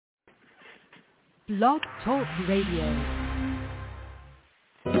Blog Talk Radio.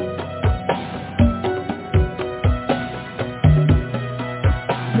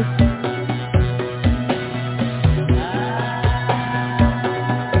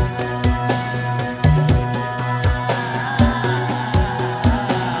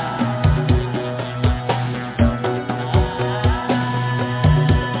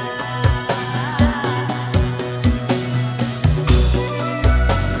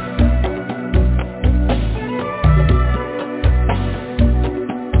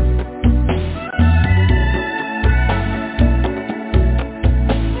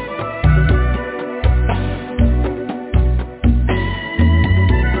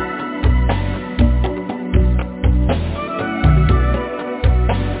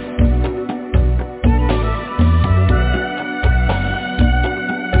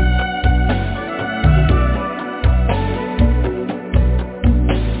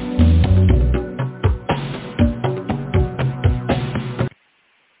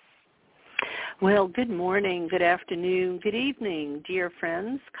 Well, good morning, good afternoon, good evening, dear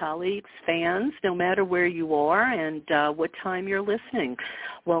friends, colleagues, fans, no matter where you are and what time you're listening.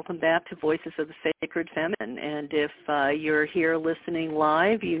 Welcome back to Voices of the Sacred Feminine. And if you're here listening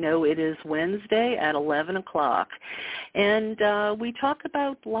live, you know it is Wednesday at 11 o'clock. And we talk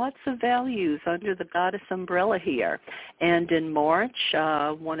about lots of values under the Goddess umbrella here. And in March,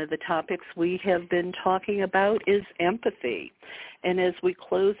 one of the topics we have been talking about is empathy. And as we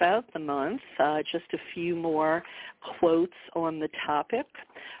close out the month, just a few more quotes on the topic.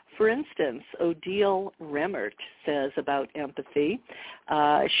 For instance, Odile Remmert says about empathy,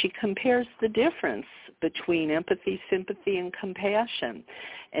 she compares the difference between empathy, sympathy, and compassion,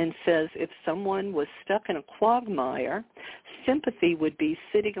 and says if someone was stuck in a quagmire, sympathy would be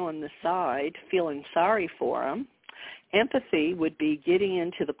sitting on the side, feeling sorry for them. Empathy would be getting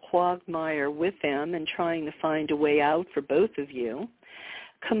into the quagmire with them and trying to find a way out for both of you.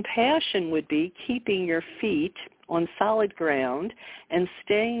 Compassion would be keeping your feet on solid ground and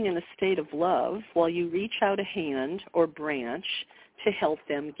staying in a state of love while you reach out a hand or branch to help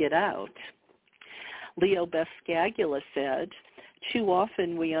them get out. Leo Buscaglia said, too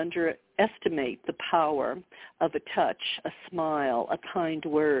often we underestimate the power of a touch, a smile, a kind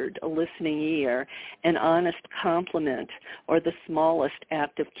word, a listening ear, an honest compliment, or the smallest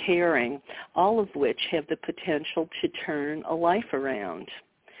act of caring, all of which have the potential to turn a life around.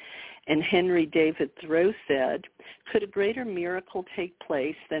 And Henry David Thoreau said, could a greater miracle take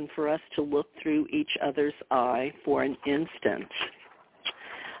place than for us to look through each other's eye for an instant?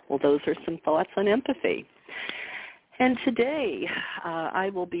 Well, those are some thoughts on empathy. And today I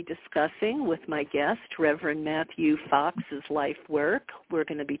will be discussing with my guest, Reverend Matthew Fox's life work. We're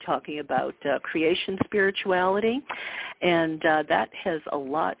going to be talking about creation spirituality, and that has a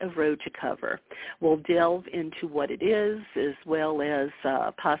lot of road to cover. We'll delve into what it is, as well as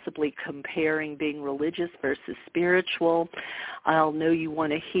possibly comparing being religious versus spiritual. I'll know you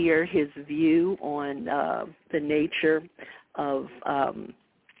want to hear his view on the nature of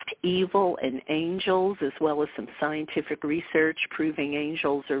evil and angels, as well as some scientific research proving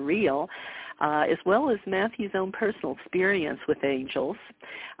angels are real, as well as Matthew's own personal experience with angels.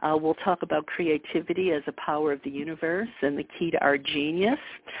 We'll talk about creativity as a power of the universe and the key to our genius,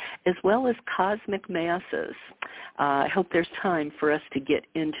 as well as cosmic masses. I hope there's time for us to get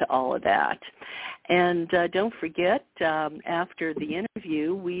into all of that. And don't forget, after the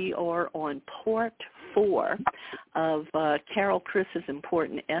interview, we are on Part 4 of Carol Chris's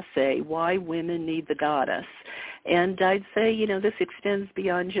important essay, Why Women Need the Goddess. And I'd say, this extends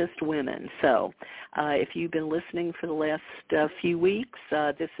beyond just women. So if you've been listening for the last few weeks,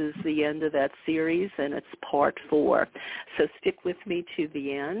 this is the end of that series, and it's Part 4. So stick with me to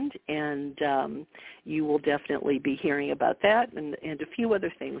the end, and you will definitely be hearing about that and a few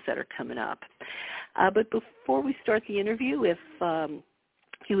other things that are coming up. But before we start the interview, if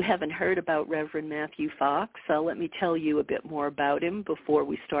you haven't heard about Reverend Matthew Fox, let me tell you a bit more about him before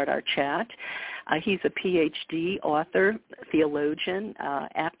we start our chat. He's a PhD, author, theologian,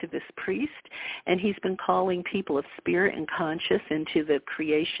 activist priest, and he's been calling people of spirit and conscious into the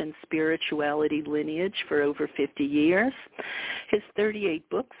creation spirituality lineage for over 50 years. His 38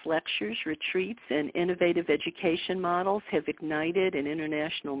 books, lectures, retreats, and innovative education models have ignited an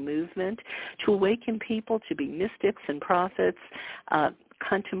international movement to awaken people to be mystics and prophets,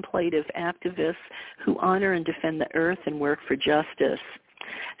 contemplative activists who honor and defend the earth and work for justice,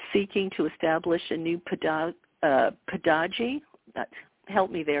 seeking to establish a new pedagogy. Help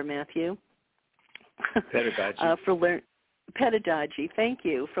me there, Matthew. Pedagogy. pedagogy, thank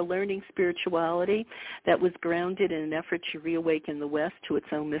you, for learning spirituality that was grounded in an effort to reawaken the West to its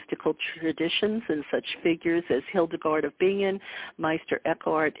own mystical traditions and such figures as Hildegard of Bingen, Meister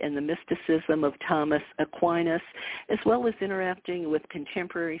Eckhart, and the mysticism of Thomas Aquinas, as well as interacting with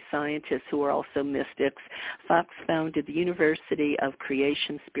contemporary scientists who are also mystics. Fox founded the University of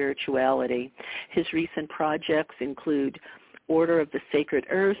Creation Spirituality. His recent projects include Order of the Sacred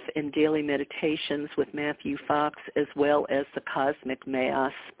Earth and Daily Meditations with Matthew Fox, as well as the Cosmic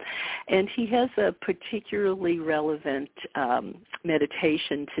Mass. And he has a particularly relevant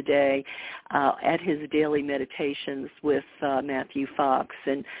meditation today at his Daily Meditations with Matthew Fox.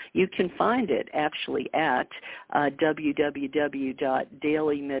 And you can find it actually at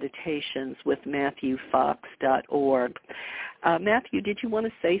www.dailymeditationswithmatthewfox.org. Matthew, did you want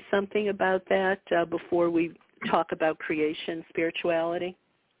to say something about that before we talk about creation spirituality?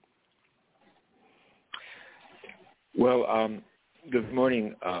 Well, good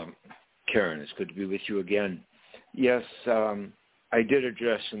morning, Karen. It's good to be with you again. Yes, I did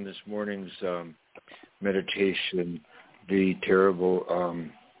address in this morning's meditation the terrible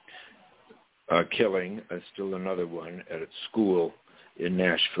killing, still another one, at a school in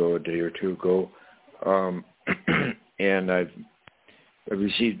Nashville a day or two ago. And I've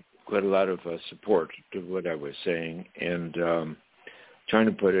received quite a lot of support to what I was saying, and trying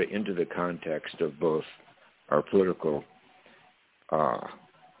to put it into the context of both our political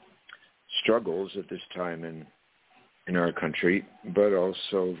struggles at this time in our country, but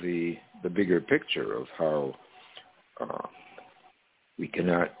also the bigger picture of how we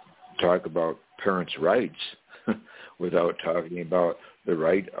cannot talk about parents' rights without talking about the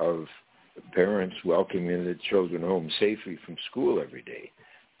right of parents welcoming the children home safely from school every day.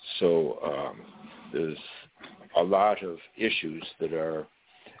 So there's a lot of issues that are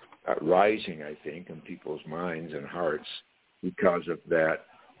rising, I think, in people's minds and hearts because of that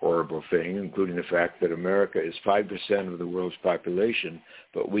horrible thing, including the fact that America is 5% of the world's population,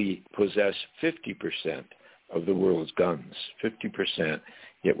 but we possess 50% of the world's guns, 50%,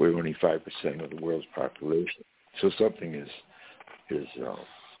 yet we're only 5% of the world's population. So something is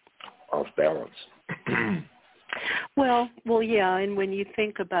off balance. Well, yeah, and when you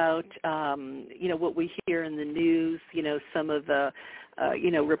think about, what we hear in the news, some of the,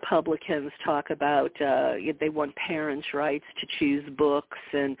 Republicans talk about they want parents' rights to choose books,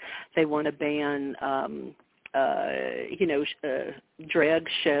 and they want to ban, drag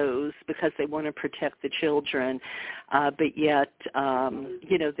shows because they want to protect the children, but yet,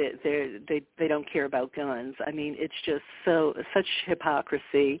 they don't care about guns. I mean, it's just such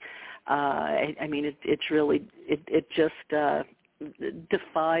hypocrisy. It's really, it just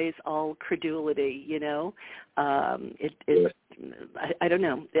defies all credulity, I don't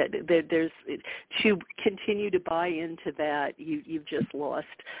know. There's to continue to buy into that, you've just lost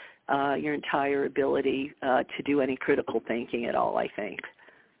your entire ability to do any critical thinking at all, I think.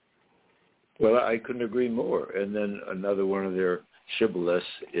 Well, I couldn't agree more. And then another one of their shibboleths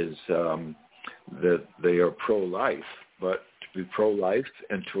is that they are pro-life, but to be pro-life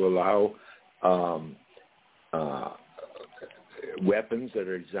and to allow weapons that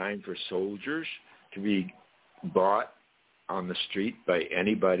are designed for soldiers to be bought on the street by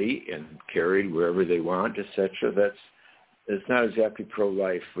anybody and carried wherever they want, etc. It's not exactly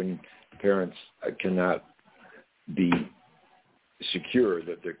pro-life when parents cannot be secure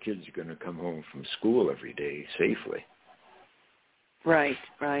that their kids are going to come home from school every day safely. Right.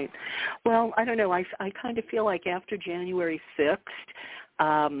 Well, I don't know. I kind of feel like after January 6th,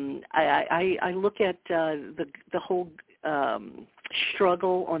 I look at the whole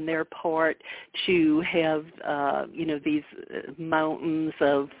struggle on their part to have these mountains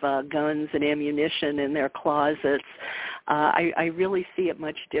of guns and ammunition in their closets. I really see it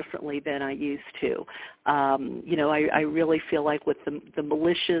much differently than I used to. I really feel like with the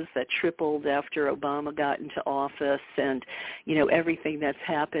militias that tripled after Obama got into office, and everything that's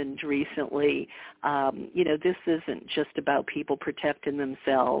happened recently, this isn't just about people protecting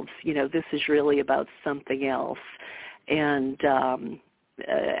themselves. This is really about something else. And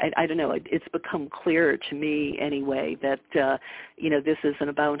I don't know, it's become clearer to me anyway that, this isn't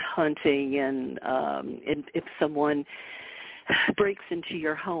about hunting and if someone breaks into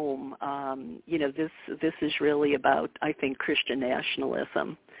your home, this is really about, I think, Christian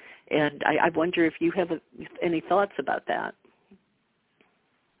nationalism. And I wonder if you have any thoughts about that.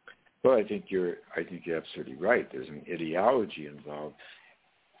 Well, I think you're absolutely right. There's an ideology involved.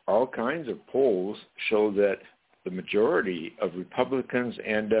 All kinds of polls show that the majority of Republicans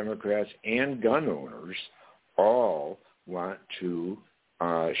and Democrats and gun owners all want to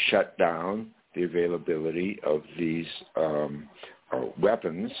shut down the availability of these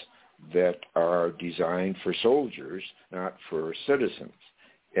weapons that are designed for soldiers, not for citizens.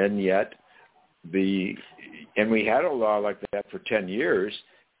 And yet, we had a law like that for 10 years,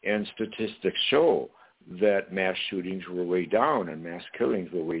 and statistics show that mass shootings were way down and mass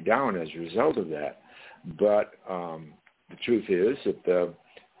killings were way down as a result of that. But the truth is that the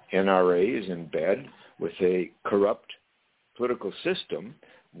NRA is in bed with a corrupt political system,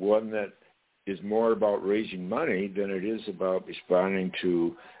 one that is more about raising money than it is about responding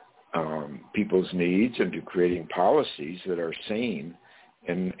to people's needs and to creating policies that are sane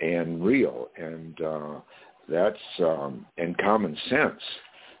and real, and that's and common sense.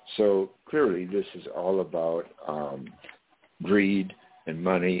 So clearly, this is all about greed and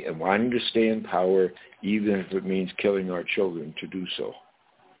money and wanting to stay in power, even if it means killing our children to do so.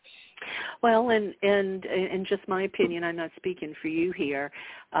 Well, and just my opinion, I'm not speaking for you here,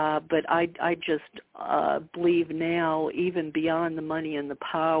 but I just believe now, even beyond the money and the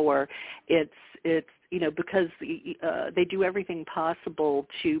power, it's because they do everything possible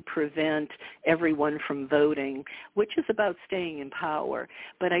to prevent everyone from voting, which is about staying in power.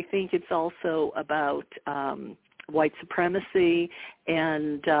 But I think it's also about white supremacy,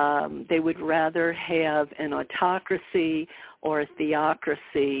 and they would rather have an autocracy or a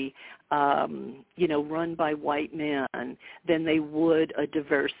theocracy, run by white men than they would a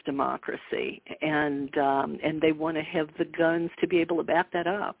diverse democracy. And they want to have the guns to be able to back that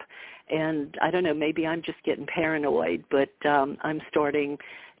up. And I don't know, maybe I'm just getting paranoid, but I'm starting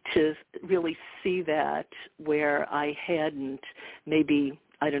to really see that where I hadn't maybe,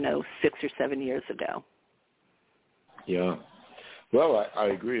 6 or 7 years ago. Yeah. Well, I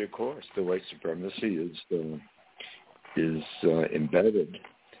agree, of course. The white supremacy is embedded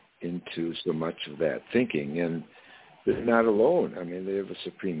into so much of that thinking, and they're not alone. I mean, they have a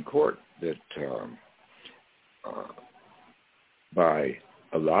Supreme Court that by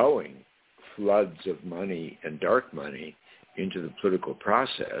allowing floods of money and dark money into the political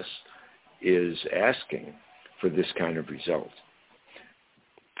process is asking for this kind of result.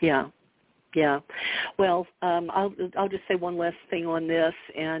 Yeah. Yeah. Well, I'll just say one last thing on this,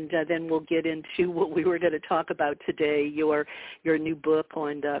 and then we'll get into what we were going to talk about today, your new book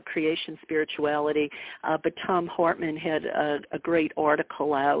on creation spirituality. But Thom Hartmann had a great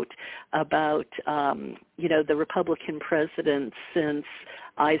article out about, the Republican presidents since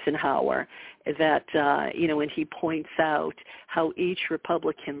Eisenhower, that, and he points out how each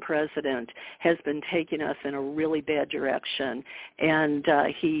Republican president has been taking us in a really bad direction. And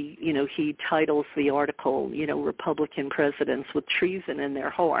he titles the article, Republican presidents with treason in their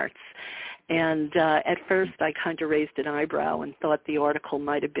hearts. And at first I kind of raised an eyebrow and thought the article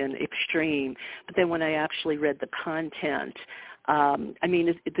might have been extreme. But then when I actually read the content,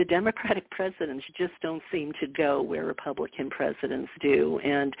 the Democratic presidents just don't seem to go where Republican presidents do.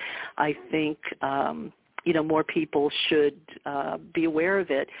 And I think, more people should be aware of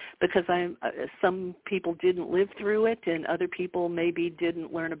it, because some people didn't live through it, and other people maybe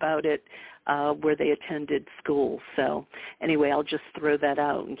didn't learn about it where they attended school. So anyway, I'll just throw that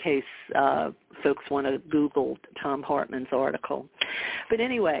out in case folks want to Google Thom Hartmann's article. But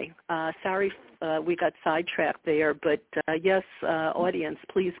anyway, sorry we got sidetracked there, but yes, audience,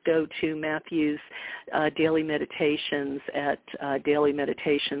 please go to Matthew's Daily Meditations at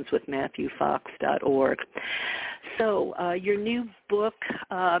dailymeditationswithmatthewfox.org. So your new book,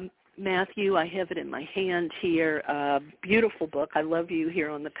 Matthew, I have it in my hand here. Beautiful book. I love you here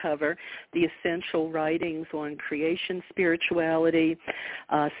on the cover. The Essential Writings on Creation Spirituality,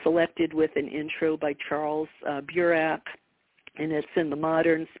 selected with an intro by Charles Burak, and it's in the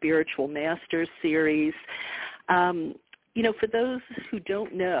Modern Spiritual Masters series. For those who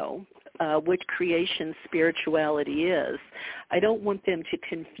don't know what creation spirituality is, I don't want them to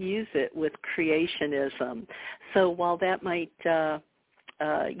confuse it with creationism. So while that might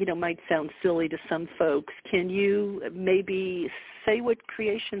sound silly to some folks, can you maybe say what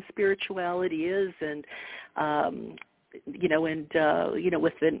creation spirituality is, and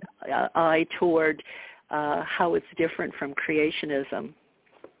with an eye toward how it's different from creationism?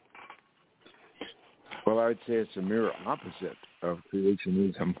 Well, I'd say it's a mirror opposite of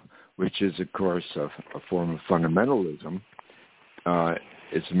creationism, which is, of course, a form of fundamentalism.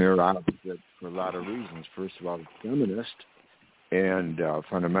 It's a mirror opposite for a lot of reasons. First of all, it's feminist, and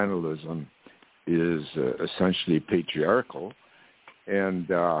fundamentalism is essentially patriarchal, and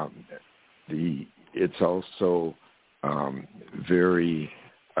it's also very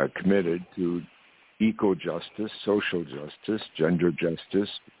committed to eco-justice, social justice, gender justice,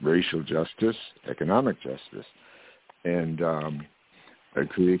 racial justice, economic justice. And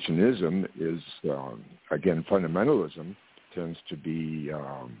creationism is, again, fundamentalism tends to be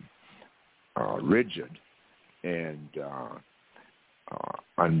rigid and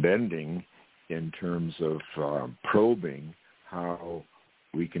unbending in terms of probing how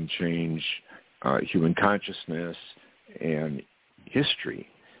we can change human consciousness and history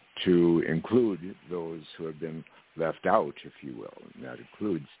to include those who have been left out, if you will. And that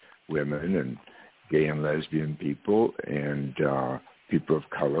includes women and gay and lesbian people and people of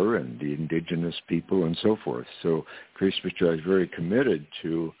color and the indigenous people and so forth. So Creation Spirituality is very committed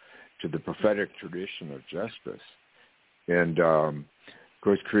to the prophetic tradition of justice. And, of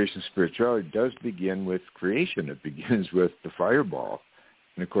course, Creation Spirituality does begin with creation. It begins with the fireball.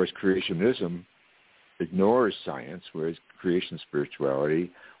 And, of course, creationism ignores science, whereas Creation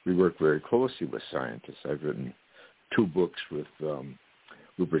Spirituality, we work very closely with scientists. I've written 2 books with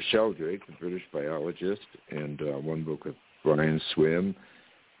Rupert Sheldrake, the British biologist, and one book with Brian Swim,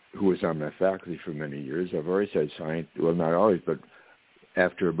 who was on my faculty for many years. I've always had science, well, not always, but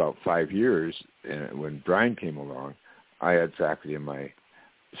after about 5 years, when Brian came along, I had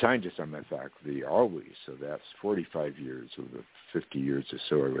scientists on my faculty always. So that's 45 years of the 50 years or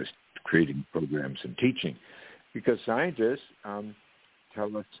so I was creating programs and teaching, because scientists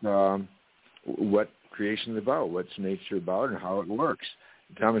tell us what creation is about, what's nature about, and how it works.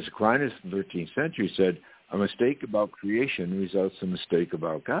 Thomas Aquinas in the 13th century said, a mistake about creation results in a mistake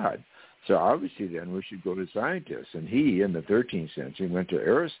about God. So obviously then we should go to scientists. And he, in the 13th century, went to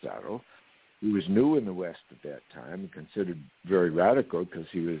Aristotle, who was new in the West at that time and considered very radical because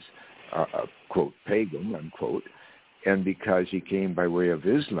he was a, quote, pagan, unquote, and because he came by way of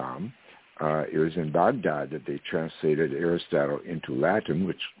Islam. It was in Baghdad that they translated Aristotle into Latin,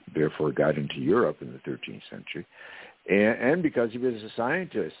 which therefore got into Europe in the 13th century. And because he was a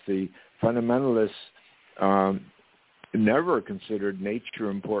scientist, the fundamentalists never considered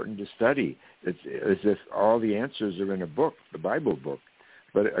nature important to study. It's as if all the answers are in a book, the Bible book.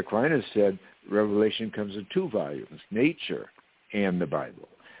 But Aquinas said Revelation comes in 2 volumes, nature and the Bible.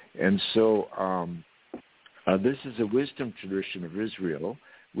 And so this is a wisdom tradition of Israel,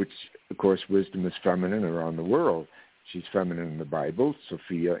 which, of course, wisdom is feminine around the world. She's feminine in the Bible,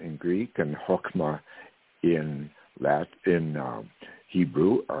 Sophia in Greek, and Chokmah in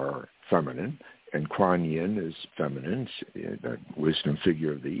Hebrew are feminine, and Kuan Yin is feminine, the wisdom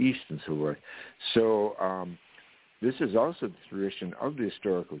figure of the East and so forth. So this is also the tradition of the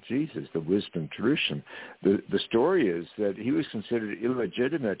historical Jesus, the wisdom tradition. The story is that he was considered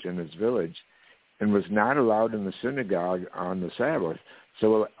illegitimate in his village and was not allowed in the synagogue on the Sabbath.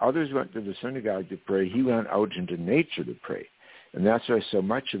 So while others went to the synagogue to pray, he went out into nature to pray. And that's why so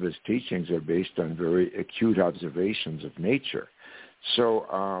much of his teachings are based on very acute observations of nature.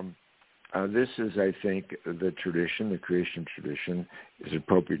 So this is, I think, the tradition, the creation tradition, is an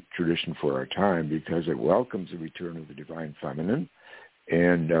appropriate tradition for our time because it welcomes the return of the divine feminine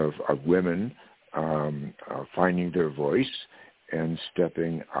and of women finding their voice and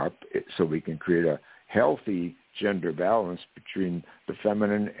stepping up so we can create a healthy gender balance between the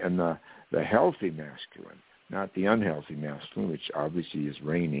feminine and the healthy masculine, not the unhealthy masculine, which obviously is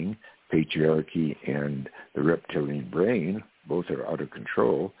reigning, patriarchy and the reptilian brain. Both are out of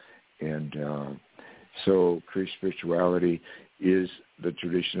control. And so Creation Spirituality is the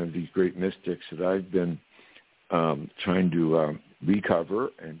tradition of these great mystics that I've been trying to recover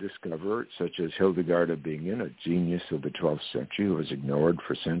and discover, such as Hildegard of Bingen, a genius of the 12th century who was ignored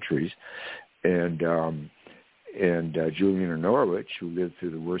for centuries, and Julian of Norwich, who lived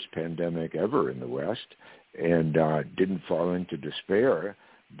through the worst pandemic ever in the West and didn't fall into despair,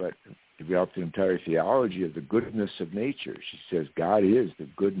 but developed an entire theology of the goodness of nature. She says God is the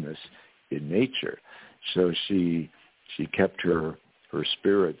goodness in nature. So she kept her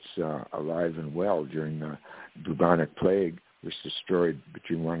spirits alive and well during the bubonic plague, which destroyed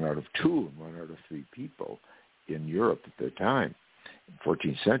between 1 out of 2 and 1 out of 3 people in Europe at the time,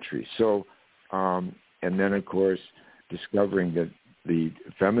 14th century. So, and then, of course, discovering that the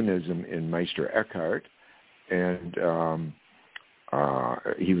feminism in Meister Eckhart, and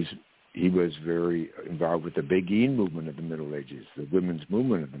he was very involved with the Beguine movement of the Middle Ages, the women's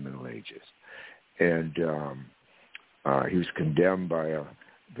movement of the Middle Ages. And he was condemned by a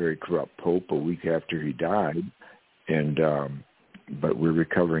very corrupt pope a week after he died. And but we're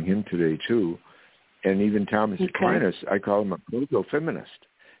recovering him today, too. And even Thomas Aquinas, I call him a proto-feminist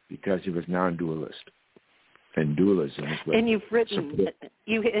because he was non-dualist. And dualism is what. And you've written,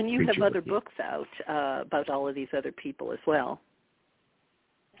 you have other books out about all of these other people as well.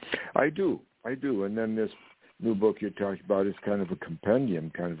 I do. And then this new book you're talking about is kind of a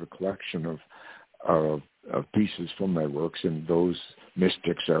compendium, kind of a collection of pieces from my works, and those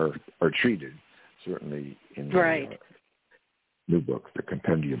mystics are treated, certainly in the new book, the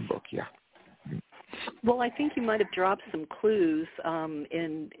compendium book, yeah. Well, I think you might have dropped some clues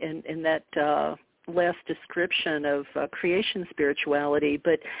in that last description of creation spirituality,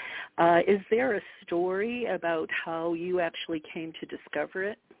 but is there a story about how you actually came to discover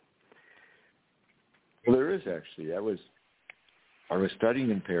it? Well, there is actually. I was studying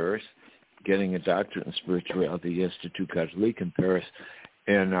in Paris, getting a doctorate in spirituality at Institut Catholique in Paris,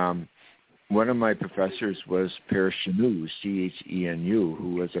 and one of my professors was Père Chenu, Chenu,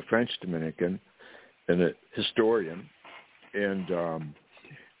 who was a French Dominican and a historian, and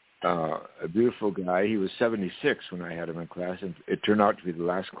a beautiful guy. He was 76 when I had him in class, and it turned out to be the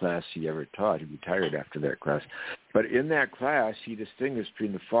last class he ever taught. He retired after that class. But in that class, he distinguished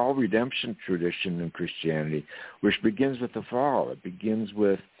between the fall redemption tradition in Christianity, which begins with the fall. It begins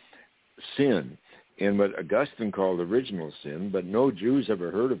with sin, and what Augustine called original sin, but no Jews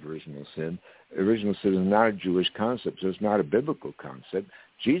ever heard of original sin. Original sin is not a Jewish concept, so it's not a biblical concept.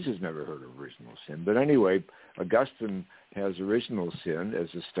 Jesus never heard of original sin. But anyway, Augustine has original sin as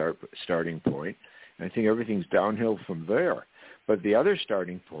a starting point, and I think everything's downhill from there. But the other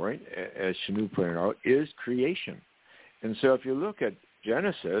starting point, as Chenu pointed out, is creation. And so if you look at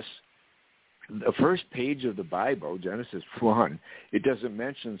Genesis, the first page of the Bible, Genesis 1, it doesn't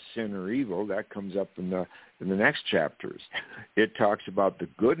mention sin or evil. That comes up in the next chapters. It talks about the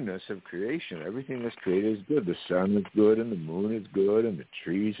goodness of creation. Everything that's created is good. The sun is good, and the moon is good, and the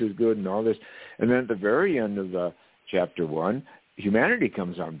trees is good, and all this. And then at the very end of the chapter 1, humanity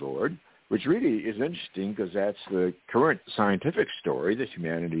comes on board, which really is interesting because that's the current scientific story, that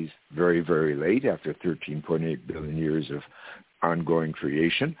humanity's very, very late after 13.8 billion years of ongoing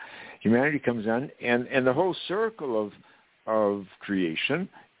creation. Humanity comes on, and the whole circle of creation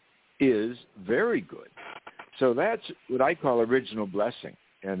is very good. So that's what I call original blessing,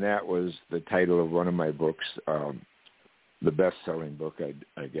 and that was the title of one of my books, the best-selling book,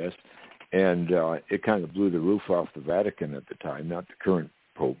 I guess. And it kind of blew the roof off the Vatican at the time, not the current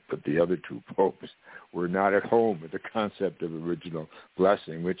Pope, but the other two popes were not at home with the concept of original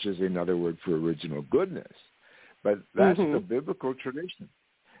blessing, which is another word for original goodness. But that's the biblical tradition.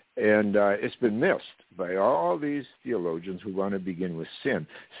 And it's been missed by all these theologians who want to begin with sin.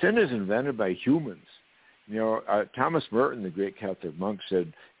 Sin is invented by humans. You know, Thomas Merton, the great Catholic monk,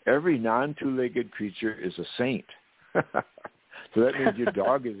 said, every non-two-legged creature is a saint. So that means your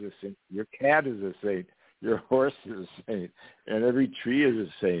dog is a saint, your cat is a saint, your horse is a saint, and every tree is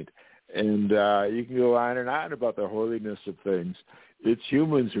a saint. And you can go on and on about the holiness of things. It's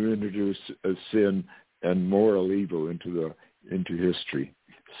humans who introduce sin and moral evil into history.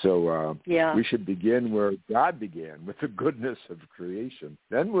 So we should begin where God began, with the goodness of creation.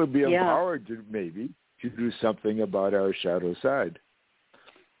 Then we'll be empowered to do something about our shadow side.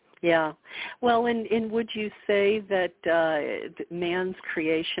 Yeah. Well, and would you say that man's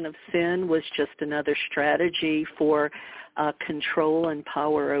creation of sin was just another strategy for control and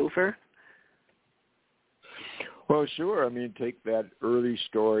power over? Well, sure. I mean, take that early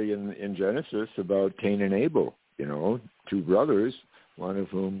story in Genesis about Cain and Abel, you know, two brothers, one of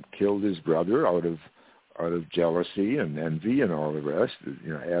whom killed his brother out of jealousy and envy and all the rest,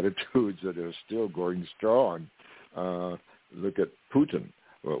 you know, attitudes that are still going strong. Look at Putin.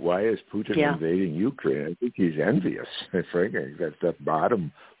 Well, why is Putin invading Ukraine? I think he's envious. Frankly, that's the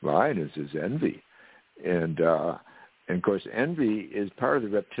bottom line is his envy. And of course, envy is part of the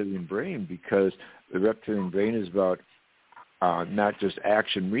reptilian brain, because the reptilian brain is about not just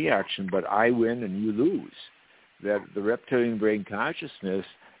action-reaction, but I win and you lose. That the reptilian brain consciousness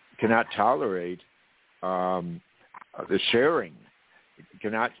cannot tolerate the sharing. It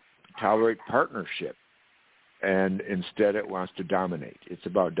cannot tolerate partnership. And instead it wants to dominate. It's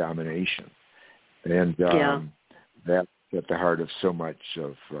about domination. And that's at the heart of so much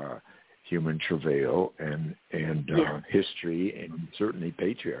of human travail and history, and certainly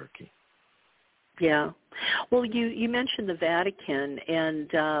patriarchy. Yeah. Well, you mentioned the Vatican, and,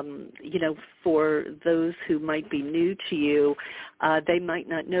 you know, for those who might be new to you, they might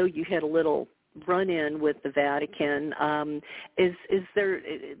not know you had a little run-in with the Vatican. Is there?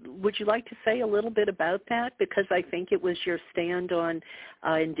 Would you like to say a little bit about that? Because I think it was your stand on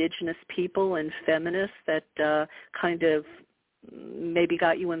indigenous people and feminists that kind of maybe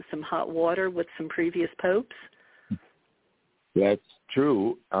got you in some hot water with some previous popes. That's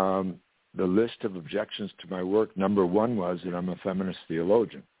true. The list of objections to my work, number one was that I'm a feminist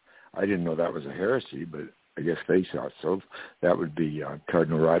theologian. I didn't know that was a heresy, but I guess they thought so. That would be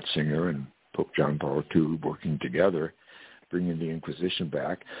Cardinal Ratzinger and Pope John Paul II working together. bringing the Inquisition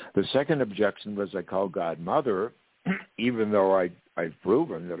back. The second objection was I called God Mother, even though I've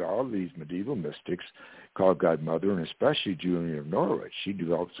proven that all of these medieval mystics call God Mother, and especially Julian of Norwich. She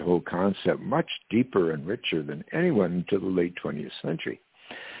develops the whole concept much deeper and richer than anyone until the late 20th century.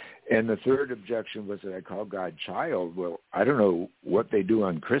 And the third objection was that I call God Child. Well, I don't know what they do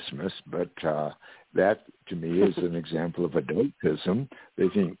on Christmas, but that to me is an example of adultism. They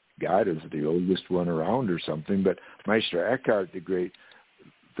think God is the oldest one around or something. But Meister Eckhart, the great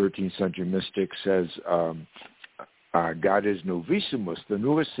 13th century mystic, says God is novissimus, the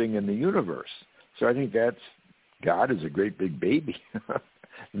newest thing in the universe. So I think God is a great big baby, the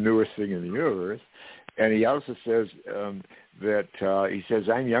newest thing in the universe. And he also says he says,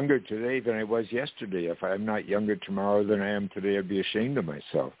 I'm younger today than I was yesterday. If I'm not younger tomorrow than I am today, I'd be ashamed of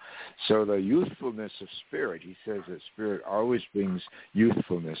myself. So the youthfulness of spirit, he says that spirit always brings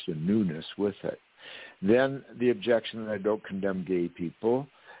youthfulness and newness with it. Then the objection that I don't condemn gay people,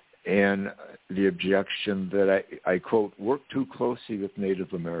 and the objection that I quote, work too closely with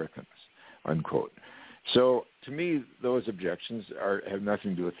Native Americans, unquote. So to me, those objections have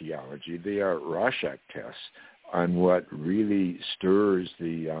nothing to do with theology. They are Rorschach tests on what really stirs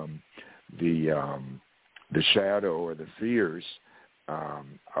the shadow or the fears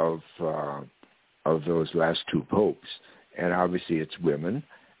of those last two popes. And obviously, it's women,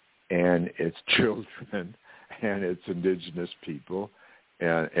 and it's children, and it's indigenous people,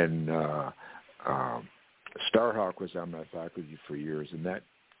 and Starhawk was on my faculty for years, and that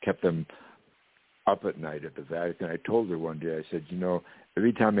kept them up at night at the Vatican. I told her one day, I said,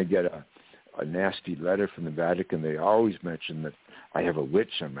 every time I get a nasty letter from the Vatican, they always mention that I have a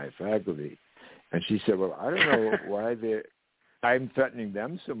witch on my faculty. And she said, well, I don't know why I'm threatening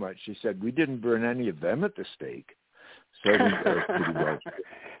them so much. She said, we didn't burn any of them at the stake. So I think that was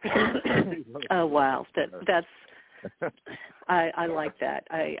pretty well. Oh, wow. That's I like that.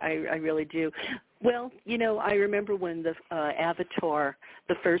 I really do. Well, I remember when the Avatar,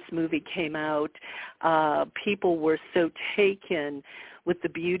 the first movie, came out, people were so taken with the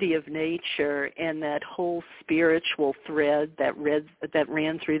beauty of nature and that whole spiritual thread that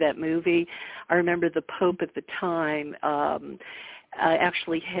ran through that movie. I remember the Pope at the time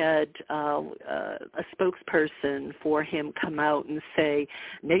actually had a spokesperson for him come out and say,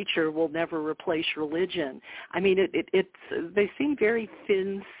 nature will never replace religion. I mean, they seem very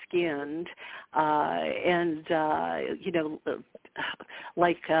thin-skinned, and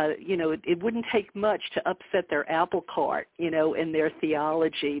it wouldn't take much to upset their apple cart, in their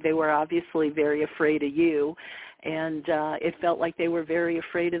theology. They were obviously very afraid of you, and it felt like they were very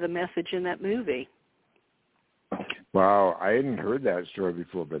afraid of the message in that movie. Wow, I hadn't heard that story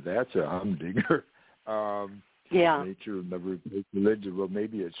before, but that's a humdinger. Yeah. Nature will never replace religion. Well,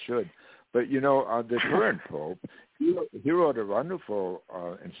 maybe it should. But, the current Pope, he wrote a wonderful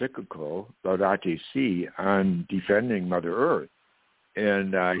encyclical, Laudate Si, on defending Mother Earth.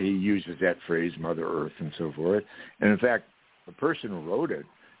 And he uses that phrase, Mother Earth, and so forth. And, in fact, the person who wrote it,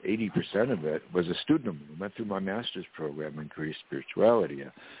 80% of it was a student of mine. Went through my master's program in Korean spirituality,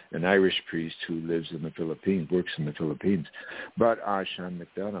 an Irish priest who lives in the Philippines, works in the Philippines, but Sean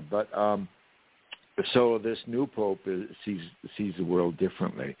McDonough. But so this new pope sees the world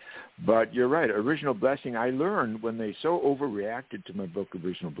differently. But you're right, Original Blessing, I learned when they so overreacted to my book,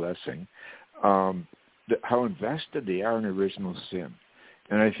 Original Blessing, how invested they are in original sin.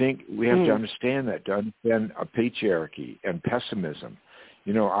 And I think we have to understand that, to understand a patriarchy and pessimism.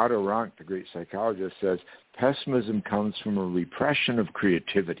 Otto Rank, the great psychologist, says pessimism comes from a repression of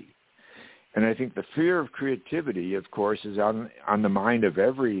creativity. And I think the fear of creativity, of course, is on the mind of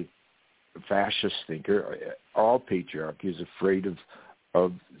every fascist thinker. All patriarchy is afraid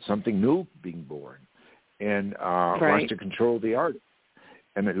of something new being born and wants to control the art.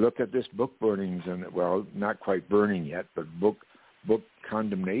 And they look at this book burnings and, well, not quite burning yet, but book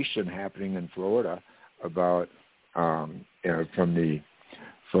condemnation happening in Florida about,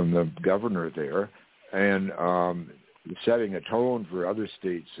 from the governor there, and setting a tone for other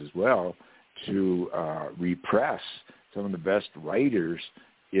states as well to repress some of the best writers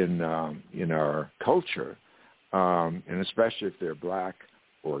in our culture, and especially if they're black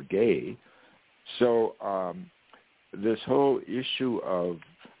or gay. So this whole issue of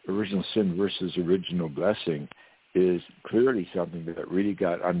original sin versus original blessing is clearly something that really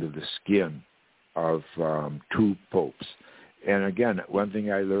got under the skin of two popes. And again, one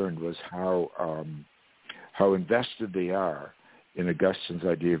thing I learned was how invested they are in Augustine's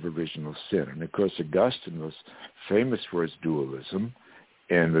idea of original sin. And of course, Augustine was famous for his dualism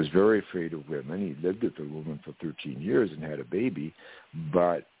and was very afraid of women. He lived with a woman for 13 years and had a baby,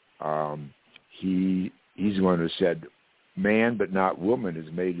 but he's the one who said man but not woman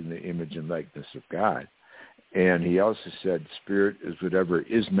is made in the image and likeness of God. And he also said spirit is whatever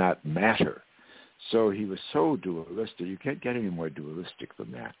is not matter. So he was so dualistic. You can't get any more dualistic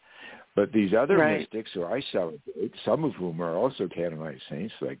than that. But these other mystics who I celebrate, some of whom are also canonized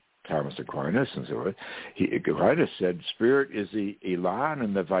saints, like Thomas Aquinas and so on, Aquinas said spirit is the elan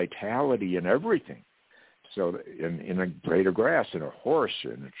and the vitality in everything. So in a blade of grass, in a horse,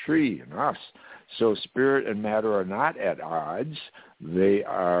 in a tree, in us. So spirit and matter are not at odds. They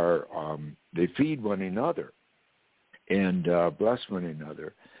are they feed one another and bless one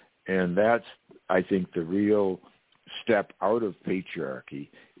another. And that's, I think, the real step out of patriarchy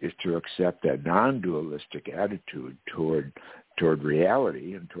is to accept that non-dualistic attitude toward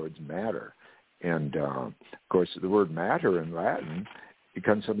reality and towards matter. And, of course, the word matter in Latin, it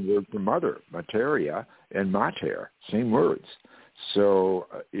comes from the word for mother, materia, and mater, same words. So,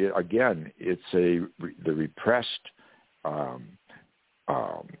 again, it's the repressed love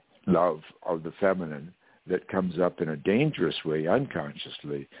of the feminine that comes up in a dangerous way,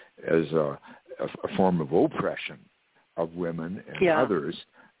 unconsciously, as a form of oppression of women and others,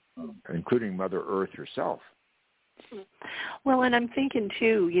 including Mother Earth herself. Well, and I'm thinking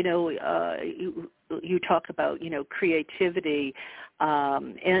too, you talk about, creativity,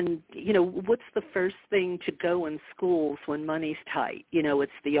 and, what's the first thing to go in schools when money's tight?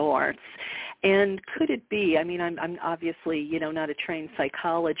 It's the arts. And could it be, I'm obviously, not a trained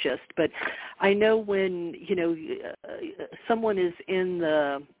psychologist, but I know when, someone is in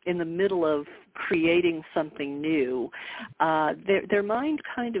the middle of creating something new, their mind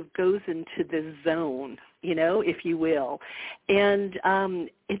kind of goes into this zone, if you will. And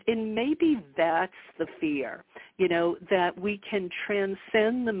maybe that's the fear, that we can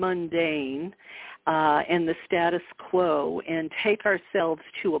transcend the mundane and the status quo and take ourselves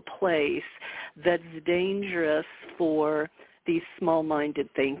to a place that's dangerous for these small-minded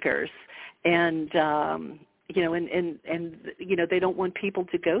thinkers. And, they don't want people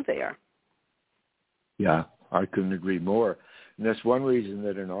to go there. Yeah, I couldn't agree more. And that's one reason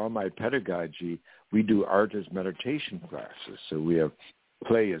that in all my pedagogy, we do art as meditation classes. So we have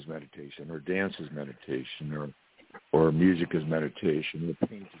play as meditation, or dance as meditation, or music as meditation, or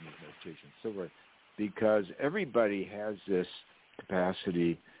painting as meditation, so forth. Because everybody has this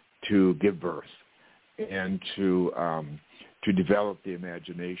capacity to give birth and to develop the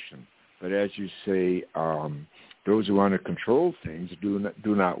imagination. But as you say, those who want to control things do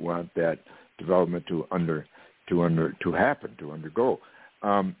not want that development to happen, to undergo.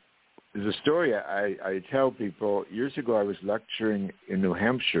 There's a story I tell people. Years ago, I was lecturing in New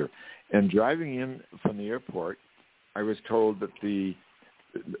Hampshire, and driving in from the airport, I was told that the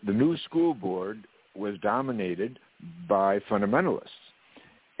new school board was dominated by fundamentalists,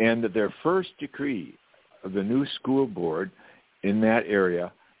 and that their first decree of the new school board in that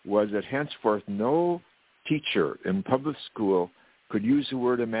area was that henceforth no teacher in public school could use the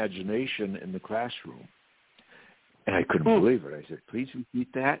word imagination in the classroom. And I couldn't believe it. I said, please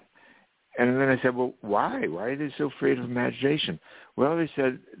repeat that. And then I said, well, why? Why are they so afraid of imagination? Well, they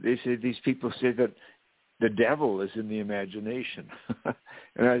said these people say that the devil is in the imagination.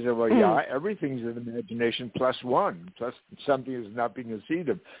 And I said, well, yeah, everything's in the imagination plus one, plus something is not being conceived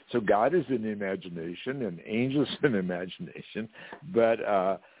of. So God is in the imagination and angels in the imagination.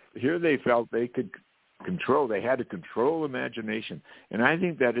 But here they felt they could control. They had to control imagination. And I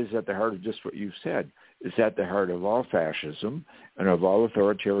think that is at the heart of just what you said. It's at the heart of all fascism and of all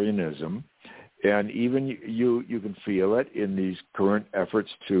authoritarianism. And even you can feel it in these current efforts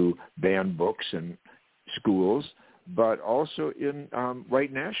to ban books in schools, but also in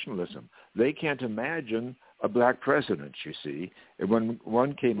white nationalism. They can't imagine a black president, you see. And when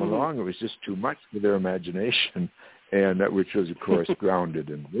one came along, it was just too much for their imagination, and which was, of course, grounded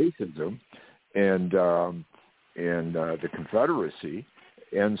in racism and the Confederacy.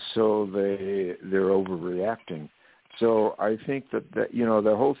 And so they're overreacting. So I think that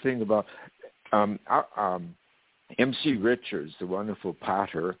the whole thing about M.C. Richards, the wonderful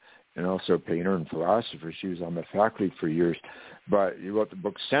potter and also painter and philosopher, she was on the faculty for years, but he wrote the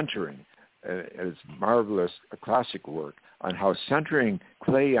book Centering. It's marvelous classic work on how centering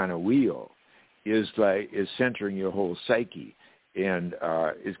clay on a wheel is centering your whole psyche. And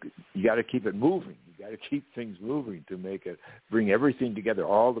you got to keep it moving. You got to keep things moving to bring everything together,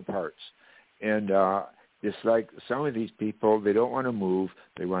 all the parts. And it's like some of these people, they don't want to move.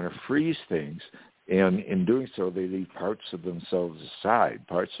 They want to freeze things. And in doing so, they leave parts of themselves aside,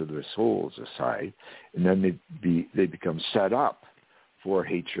 parts of their souls aside. And then they become set up for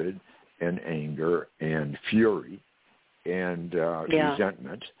hatred and anger and fury and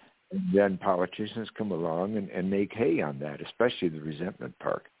resentment. then politicians come along and make hay on that, especially the resentment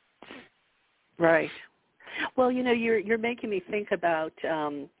part. Right. Well, you're making me think about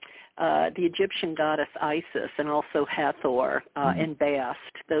the Egyptian goddess Isis and also Hathor and Bast.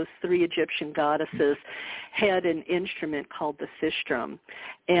 Those three Egyptian goddesses had an instrument called the sistrum,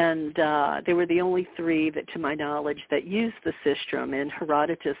 and they were the only three that, to my knowledge, that used the sistrum. And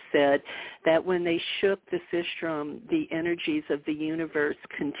Herodotus said that when they shook the sistrum, the energies of the universe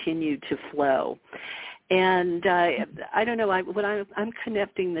continued to flow. And I don't know, I'm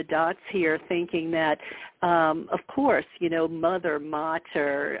connecting the dots here, thinking that, of course, Mother,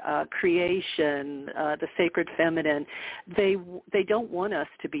 Mater, creation, the sacred feminine, they don't want us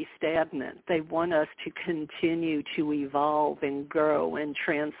to be stagnant. They want us to continue to evolve and grow and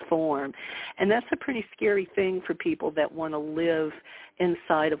transform. And that's a pretty scary thing for people that want to live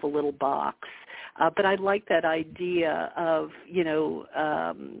inside of a little box. But I like that idea of,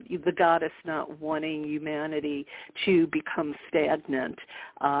 the goddess not wanting humanity to become stagnant.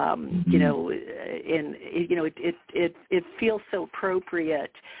 It feels so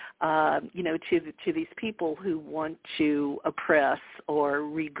appropriate, to these people who want to oppress or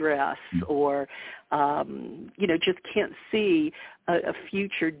regress or, just can't see a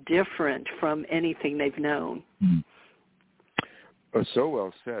future different from anything they've known. Oh, so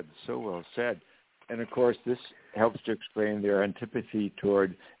well said, so well said. And, of course, this helps to explain their antipathy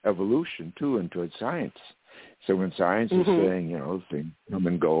toward evolution, too, and toward science. So when science is saying, things come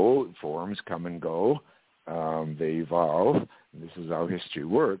and go, forms come and go, they evolve, and this is how history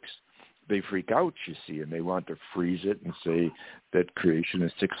works, they freak out, you see, and they want to freeze it and say that creation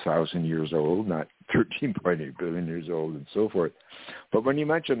is 6,000 years old, not 13.8 billion years old, and so forth. But when you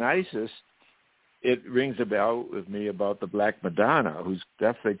mention Isis, it rings a bell with me about the Black Madonna, who's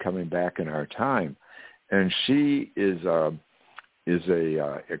definitely coming back in our time. And she is a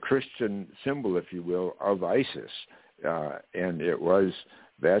Christian symbol, if you will, of Isis. And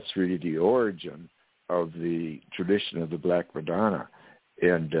that's really the origin of the tradition of the Black Madonna.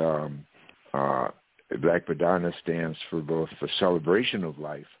 And Black Madonna stands for both the celebration of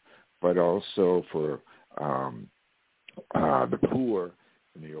life, but also for the poor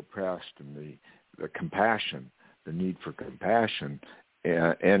and the oppressed and the compassion, the need for compassion.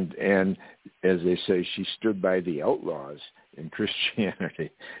 And as they say, she stood by the outlaws in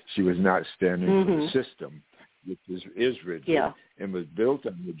Christianity. She was not standing for the system, which is rigid and was built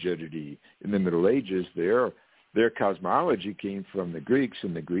on rigidity. In the Middle Ages, their cosmology came from the Greeks,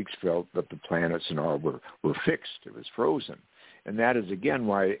 and the Greeks felt that the planets and all were fixed. It was frozen. And that is, again,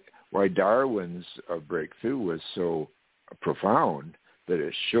 why Darwin's breakthrough was so profound, that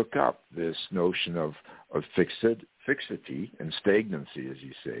it shook up this notion of fixity and stagnancy, as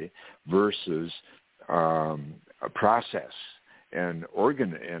you say, versus a process and like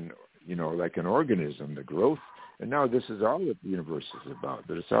an organism, the growth. And now this is all that the universe is about,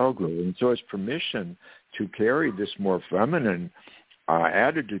 that it's all growing. And so it's permission to carry this more feminine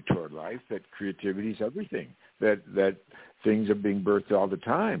attitude toward life, that creativity is everything, that things are being birthed all the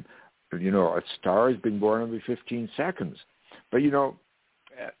time. A star is being born every 15 seconds. But,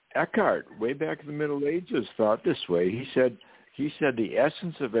 Eckhart, way back in the Middle Ages, thought this way. He said the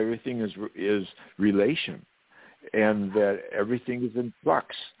essence of everything is relation, and that everything is in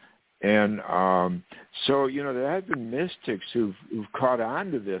flux. And so there have been mystics who've caught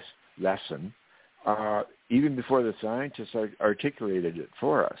on to this lesson even before the scientists articulated it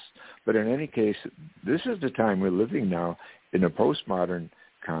for us. But in any case, this is the time we're living now in a postmodern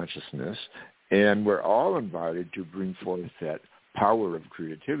consciousness, and we're all invited to bring forth that power of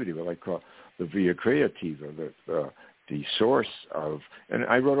creativity, what I call the via creativa, the source of, and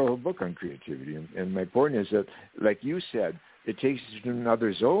I wrote a whole book on creativity, and my point is that, like you said, it takes you to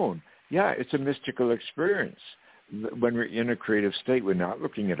another zone. Yeah, it's a mystical experience. When we're in a creative state, we're not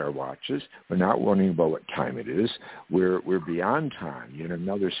looking at our watches, we're not wondering about what time it is, we're beyond time, in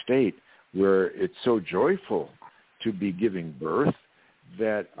another state where it's so joyful to be giving birth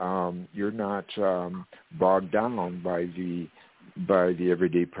that you're not bogged down by the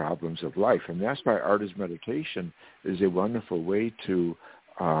everyday problems of life. And that's why art as meditation is a wonderful way to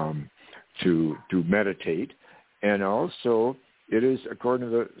meditate. And also, it is, according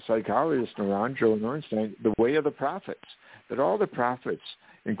to the psychologist Naranjo and Ornstein, the way of the prophets, that all the prophets,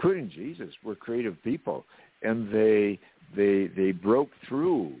 including Jesus, were creative people, and they broke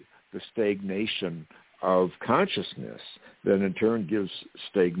through the stagnation of consciousness that in turn gives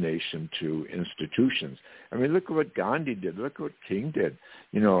stagnation to institutions. I mean, look at what Gandhi did. Look at what King did.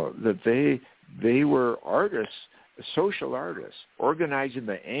 That they were artists social artists, organizing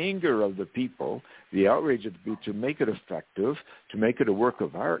the anger of the people, the outrage of the people, to make it effective, to make it a work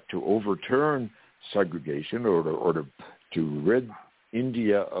of art, to overturn segregation or to rid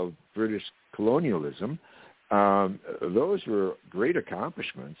India of British colonialism. Those were great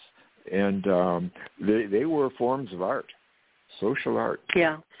accomplishments, and they were forms of art, social art.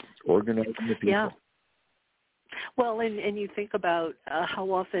 Yeah. Organizing the people. Yeah. Well, and you think about how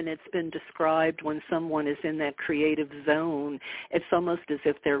often it's been described when someone is in that creative zone, it's almost as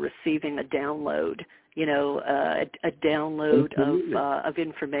if they're receiving a download, a download of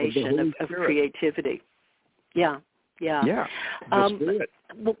information, of creativity. Yeah, yeah. Yeah, that's good.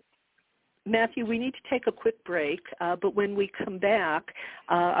 Well, Matthew, we need to take a quick break, but when we come back,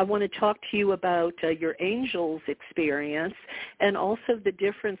 I want to talk to you about your angels experience and also the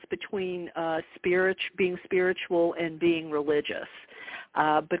difference between being spiritual and being religious.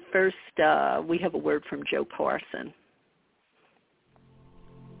 But first, we have a word from Joe Carson.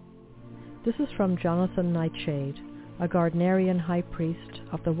 This is from Jonathan Nightshade, a Gardnerian high priest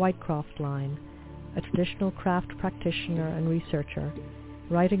of the Whitecroft line, a traditional craft practitioner and researcher,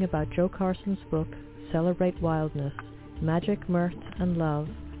 writing about Joe Carson's book, Celebrate Wildness, Magic, Mirth, and Love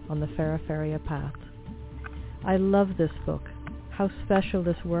on the Feraferia Path. I love this book, how special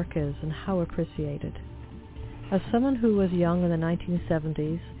this work is and how appreciated. As someone who was young in the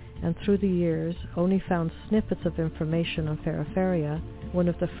 1970s and through the years only found snippets of information on Feraferia, one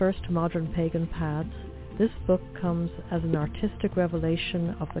of the first modern pagan paths, this book comes as an artistic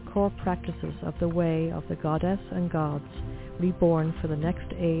revelation of the core practices of the way of the goddess and gods reborn for the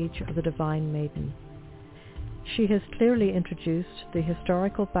next age of the Divine Maiden. She has clearly introduced the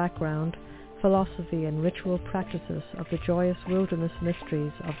historical background, philosophy, and ritual practices of the joyous wilderness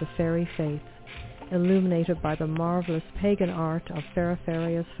mysteries of the fairy faith, illuminated by the marvelous pagan art of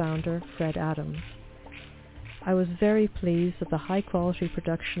Feraferia's founder, Fred Adams. I was very pleased that the high-quality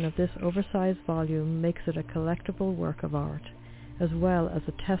production of this oversized volume makes it a collectible work of art, as well as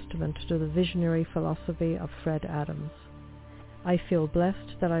a testament to the visionary philosophy of Fred Adams. I feel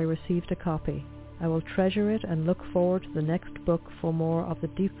blessed that I received a copy. I will treasure it and look forward to the next book for more of the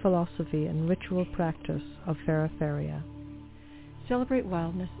deep philosophy and ritual practice of Feraferia. Celebrate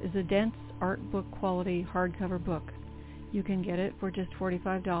Wildness is a dense art book quality hardcover book. You can get it for just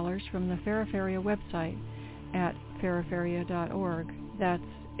 $45 from the Feraferia website at feraferia.org. That's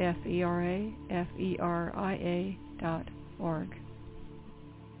FERAFERIA.org.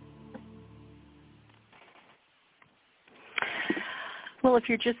 Well, if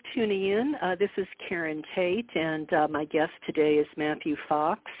you're just tuning in, this is Karen Tate, and my guest today is Matthew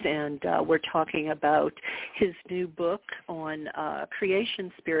Fox, and we're talking about his new book on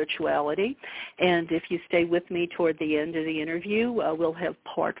creation spirituality. And if you stay with me toward the end of the interview, we'll have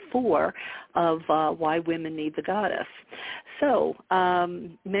part 4 of Why Women Need the Goddess. So,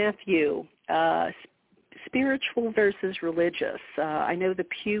 Matthew, spiritual versus religious. I know the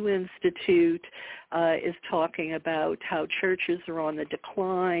Pew Institute is talking about how churches are on the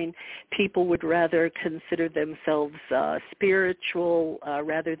decline. People would rather consider themselves spiritual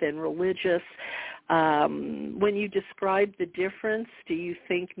rather than religious. When you describe the difference, do you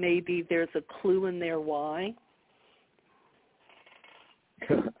think maybe there's a clue in there why?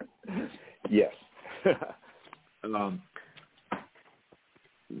 Yes.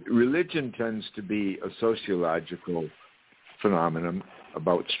 Religion tends to be a sociological phenomenon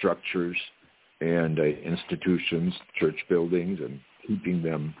about structures and institutions, church buildings, and keeping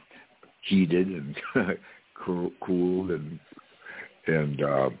them heated and cooled and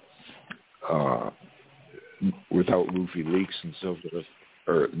without roofy leaks and so forth,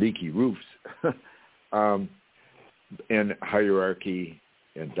 or leaky roofs, and hierarchy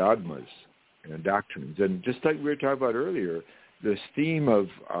and dogmas and doctrines. And just like we were talking about earlier, this theme of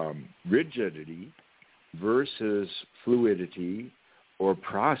rigidity versus fluidity or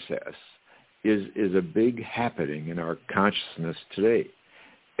process is a big happening in our consciousness today.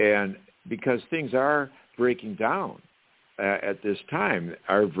 And because things are breaking down at this time,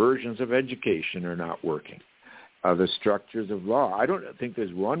 our versions of education are not working. The structures of law. I don't think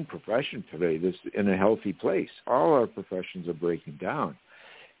there's one profession today that's in a healthy place. All our professions are breaking down.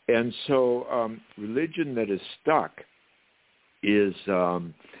 And so religion that is stuck is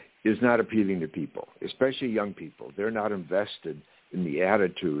not appealing to people, especially young people. They're not invested in the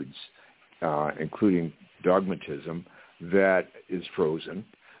attitudes, including dogmatism, that is frozen,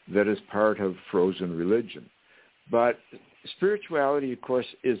 that is part of frozen religion. But spirituality, of course,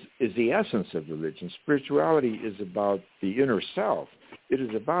 is the essence of religion. Spirituality is about the inner self. It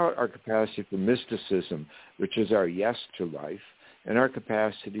is about our capacity for mysticism, which is our yes to life, and our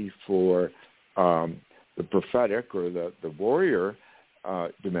capacity for prophetic or the warrior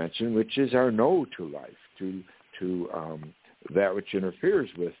dimension, which is our no to life, to that which interferes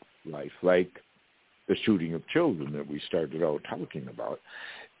with life, like the shooting of children that we started out talking about.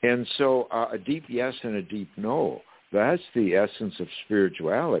 And so a deep yes and a deep no, that's the essence of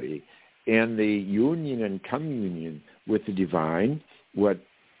spirituality, and the union and communion with the divine, what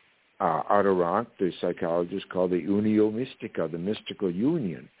Otto Rank, the psychologist, called the unio mystica, the mystical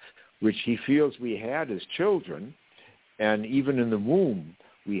union, which he feels we had as children, and even in the womb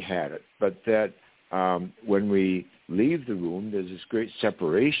we had it, but that when we leave the womb, there's this great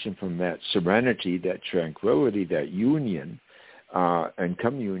separation from that serenity, that tranquility, that union and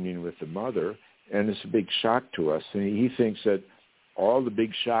communion with the mother, and it's a big shock to us. And he thinks that all the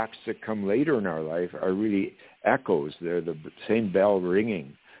big shocks that come later in our life are really echoes. They're the same bell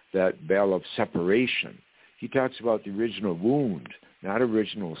ringing, that bell of separation. He talks about the original wound, not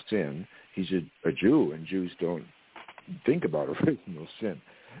original sin. He's a Jew, and Jews don't think about original sin.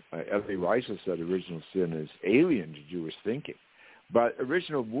 Elie Wiesel said original sin is alien to Jewish thinking. But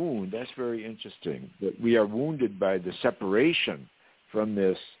original wound, that's very interesting, that we are wounded by the separation from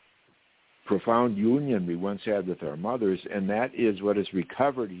this profound union we once had with our mothers, and that is what is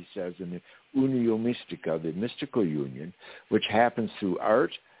recovered, he says, in the unio mystica, the mystical union, which happens through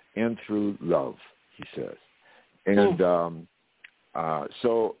art and through love, he says. And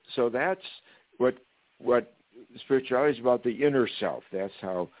so that's what spirituality is about, the inner self. That's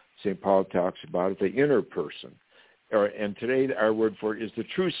how St. Paul talks about it, the inner person. And today our word for it is the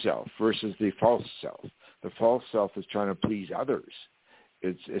true self versus the false self. The false self is trying to please others.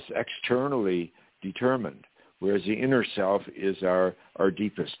 It's externally determined, whereas the inner self is our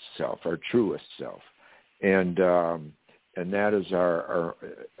deepest self, our truest self. And that is our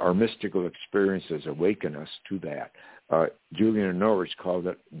mystical experiences awaken us to that. Julian and Norwich called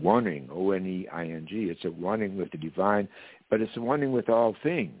it oneing, O-N-E-I-N-G. It's a oneing with the divine, but it's a oneing with all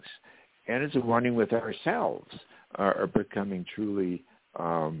things. And it's a oneing with ourselves, are becoming truly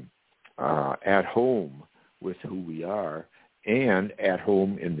at home with who we are and at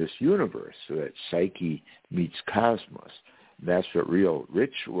home in this universe, so that psyche meets cosmos. That's what real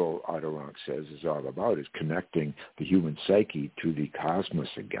ritual, Otto Rank says, is all about, is connecting the human psyche to the cosmos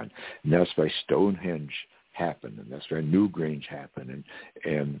again. And that's why Stonehenge happened, and that's why Newgrange happened,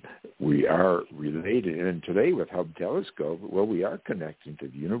 and we are related. And today with Hubble telescope, well, we are connecting to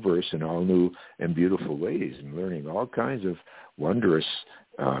the universe in all new and beautiful ways and learning all kinds of wondrous,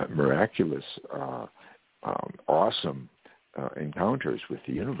 miraculous, awesome encounters with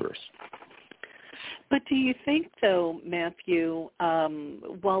the universe. But do you think, though, Matthew,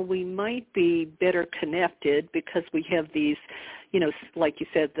 while we might be better connected because we have these, like you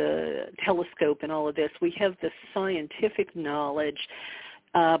said, the telescope and all of this, we have the scientific knowledge.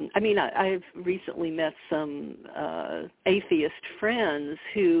 I've recently met some atheist friends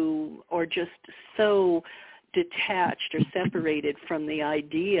who are just so detached or separated from the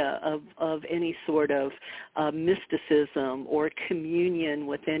idea of any sort of mysticism or communion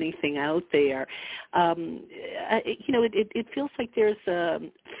with anything out there. It feels like there's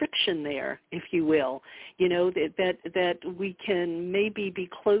friction there, if you will, that we can maybe be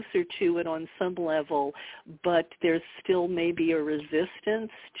closer to it on some level, but there's still maybe a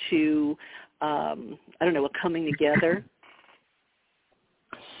resistance to, a coming together.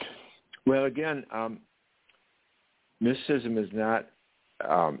 Well, again, mysticism is not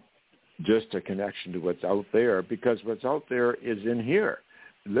just a connection to what's out there, because what's out there is in here.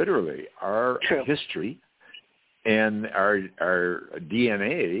 Literally, our history and our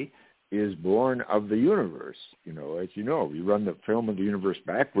DNA is born of the universe. As you know, we run the film of the universe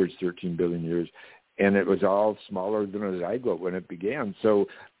backwards 13 billion years, and it was all smaller than a zygote when it began. So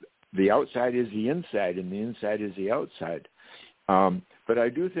the outside is the inside, and the inside is the outside. But I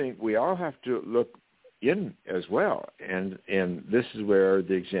do think we all have to look in as well, and this is where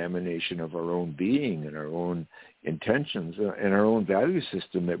the examination of our own being and our own intentions and our own value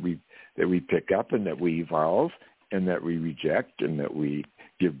system that we pick up and that we evolve and that we reject and that we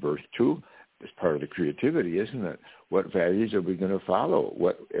give birth to is part of the creativity, isn't it? What values are we going to follow?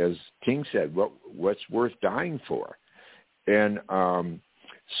 What, as King said, what's worth dying for? And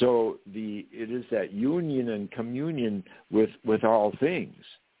so it is that union and communion with all things.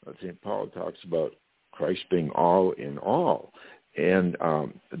 St. Paul talks about Christ being all in all. And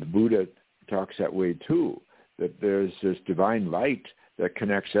the Buddha talks that way too, that there's this divine light that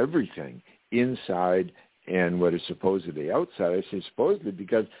connects everything inside and what is supposedly outside. I say supposedly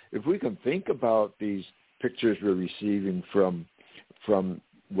because if we can think about these pictures we're receiving from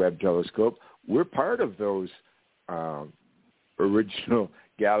Webb telescope, we're part of those original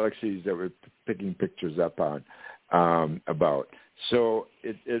galaxies that we're picking pictures up on about. So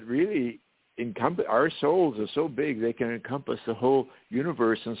it really our souls are so big they can encompass the whole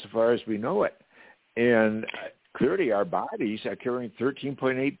universe insofar as we know it. And clearly our bodies are carrying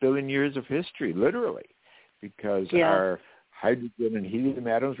 13.8 billion years of history, literally, because our hydrogen and helium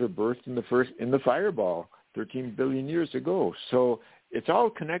atoms were birthed in the fireball 13 billion years ago. So it's all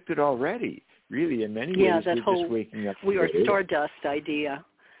connected already, really. In many ways, that we're whole just waking up. We are stardust idea.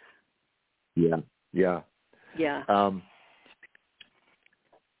 Yeah.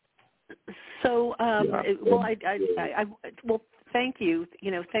 So, well, thank you.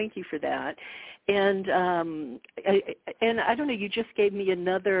 Thank you for that. And I don't know. You just gave me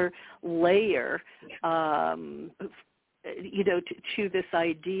another layer. To this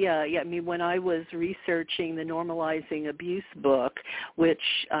idea. Yeah, I mean, when I was researching the Normalizing Abuse book, which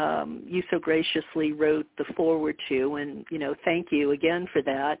you so graciously wrote the foreword to, and, thank you again for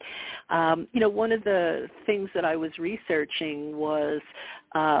that. One of the things that I was researching was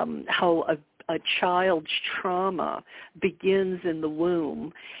how a child's trauma begins in the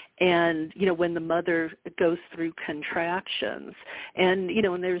womb. And, when the mother goes through contractions. And,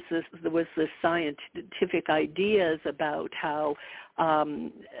 and there was this scientific ideas about how,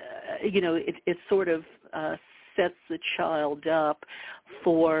 it sort of sets the child up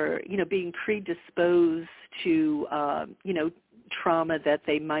for, being predisposed to, trauma that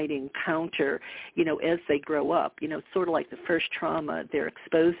they might encounter, as they grow up, sort of like the first trauma they're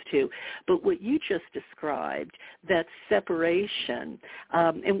exposed to. But what you just described, that separation,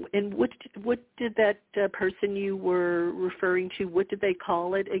 and what did that person you were referring to, what did they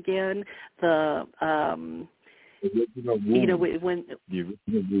call it again? The original wound. When the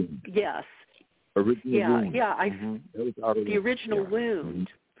original wound. Yes. Original wound. The original wound.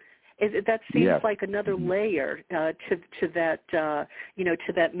 That seems like another layer to that, to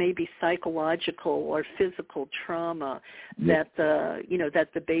that maybe psychological or physical trauma that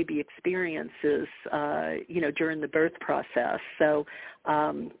the baby experiences, during the birth process. So,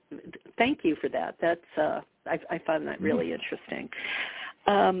 thank you for that. That's I find that really interesting.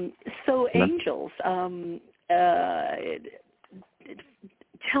 So, angels.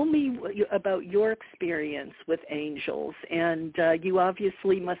 Tell me about your experience with angels, and you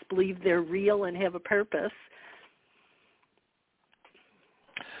obviously must believe they're real and have a purpose.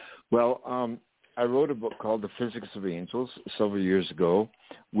 Well, I wrote a book called The Physics of Angels several years ago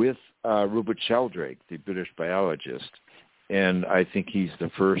with Rupert Sheldrake, the British biologist, and I think he's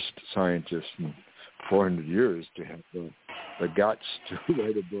the first scientist in 400 years to have the guts to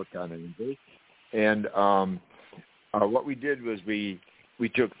write a book on angels. And what we did was we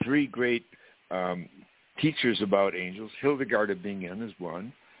took three great teachers about angels. Hildegard of Bingen is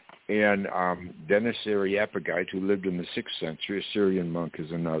one, and Denis Areopagite, who lived in the 6th century, a Syrian monk, is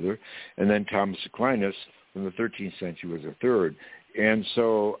another, and then Thomas Aquinas from the 13th century was a third. And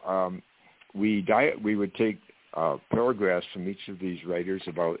so we would take paragraphs from each of these writers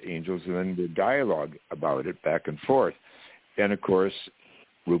about angels, and then we'd dialogue about it back and forth. And, of course,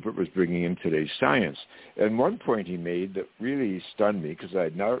 Rupert was bringing in today's science. And one point he made that really stunned me, because I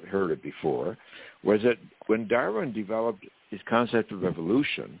had not heard it before, was that when Darwin developed his concept of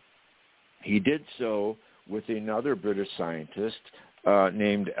evolution, he did so with another British scientist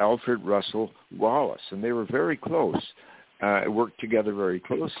named Alfred Russel Wallace. And they were very close, worked together very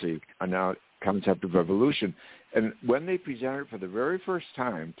closely on the concept of evolution. And when they presented for the very first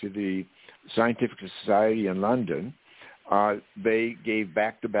time to the Scientific Society in London, they gave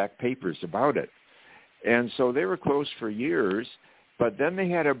back-to-back papers about it. And so they were close for years, but then they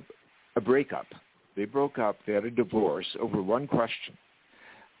had a breakup. They broke up. They had a divorce over one question.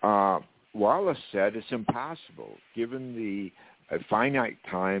 Wallace said it's impossible, given the finite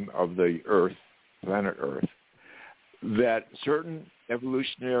time of the Earth, planet Earth, that certain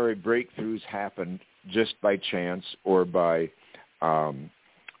evolutionary breakthroughs happened just by chance or by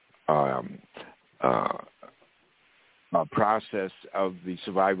process of the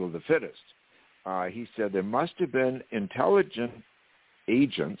survival of the fittest. He said there must have been intelligent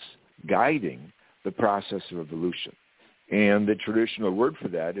agents guiding the process of evolution. And the traditional word for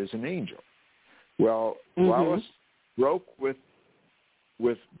that is an angel. Well, Wallace broke with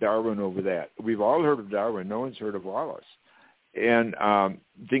Darwin over that. We've all heard of Darwin. No one's heard of Wallace. And the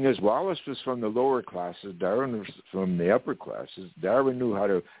thing is, Wallace was from the lower classes. Darwin was from the upper classes. Darwin knew how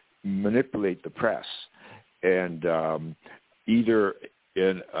to manipulate the press. And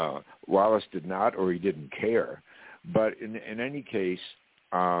Wallace did not, or he didn't care. But in any case,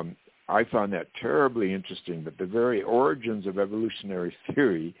 I found that terribly interesting, that the very origins of evolutionary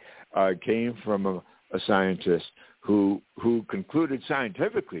theory came from a scientist who concluded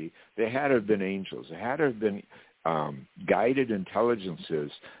scientifically they had to have been angels. They had to have been guided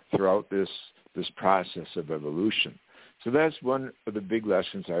intelligences throughout this process of evolution. So that's one of the big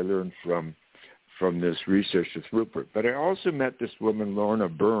lessons I learned from this research with Rupert. But I also met this woman, Lorna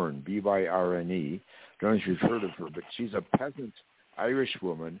Byrne, Byrne. I don't know if you've heard of her, but she's a peasant Irish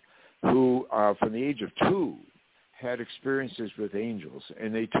woman who, from the age of 2, had experiences with angels.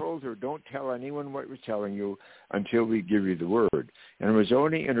 And they told her, don't tell anyone what we're telling you until we give you the word. And it was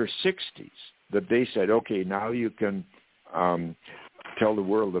only in her 60s that they said, okay, now you can tell the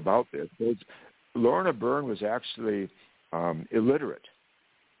world about this. Lorna Byrne was actually illiterate.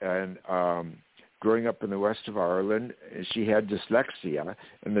 And growing up in the west of Ireland, she had dyslexia,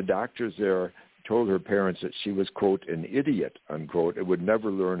 and the doctors there told her parents that she was, quote, an idiot, unquote, and would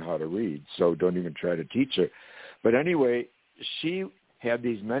never learn how to read, so don't even try to teach her. But anyway, she had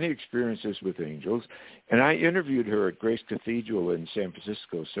these many experiences with angels, and I interviewed her at Grace Cathedral in San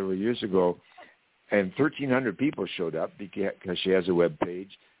Francisco several years ago, and 1,300 people showed up because she has a web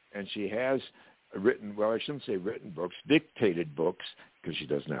page, and she has written, well, I shouldn't say written books, dictated books, because she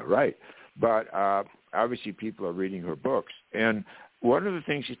does not write, but obviously people are reading her books. And one of the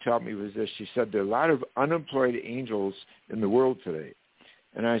things she taught me was this. She said there are a lot of unemployed angels in the world today.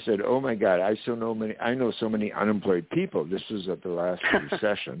 And I said, oh, my God, I know so many unemployed people. This was at the last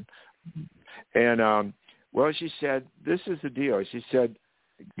recession. And, well, she said, this is the deal. She said,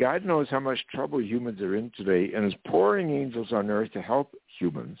 God knows how much trouble humans are in today and is pouring angels on earth to help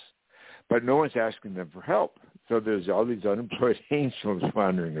humans, but no one's asking them for help. So there's all these unemployed angels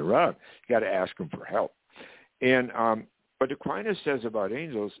wandering around. You got to ask them for help. And what Aquinas says about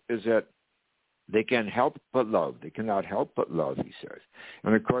angels is that they can help but love. They cannot help but love, he says.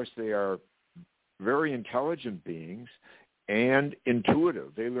 And, of course, they are very intelligent beings and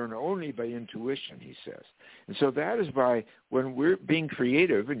intuitive. They learn only by intuition, he says. And so that is why when we're being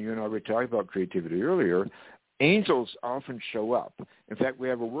creative, and you and I were talking about creativity earlier, angels often show up. In fact, we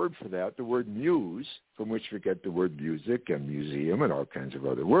have a word for that, the word muse, from which we get the word music and museum and all kinds of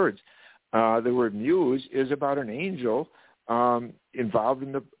other words. The word muse is about an angel involved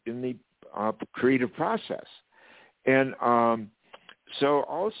in the creative process. And so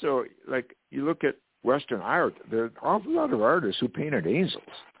also, like, you look at Western art, there are an awful lot of artists who painted angels.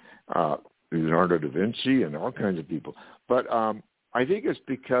 Leonardo da Vinci and all kinds of people. But I think it's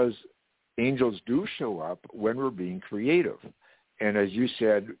because angels do show up when we're being creative. And as you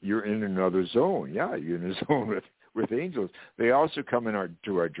said, you're in another zone. Yeah, you're in a zone with angels. They also come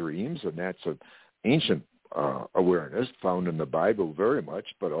to our dreams, and that's an ancient awareness found in the Bible very much,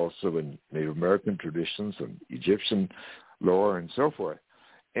 but also in Native American traditions and Egyptian lore and so forth.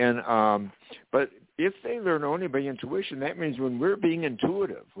 And but if they learn only by intuition, that means when we're being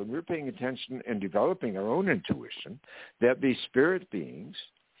intuitive, when we're paying attention and developing our own intuition, that these spirit beings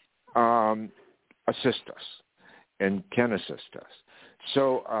assist us and can assist us.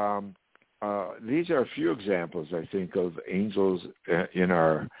 So these are a few examples, I think, of angels in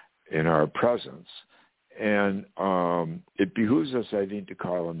our presence. And it behooves us, I think, to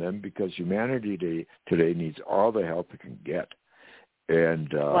call on them because humanity today needs all the help it can get. And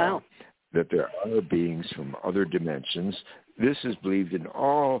that there are beings from other dimensions. This is believed in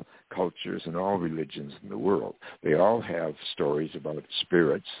all cultures and all religions in the world. They all have stories about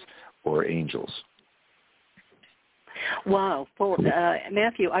spirits or angels. Wow. Well,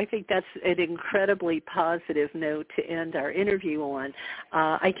 Matthew, I think that's an incredibly positive note to end our interview on.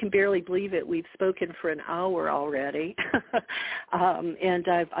 I can barely believe it. We've spoken for an hour already. And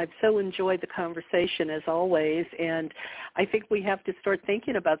I've so enjoyed the conversation as always. And I think we have to start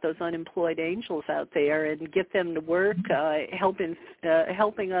thinking about those unemployed angels out there and get them to work, helping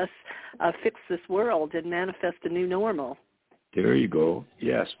us fix this world and manifest a new normal. There you go.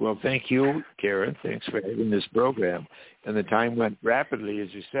 Yes. Well, thank you, Karen. Thanks for having this program. And the time went rapidly, as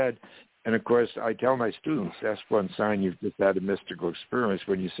you said. And, of course, I tell my students, that's one sign you've just had a mystical experience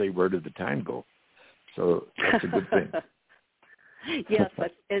when you say, where did the time go? So that's a good thing. Yes,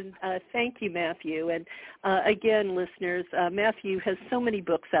 and thank you, Matthew. And again, listeners, Matthew has so many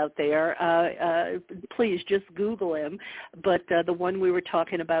books out there. Please just Google him. But the one we were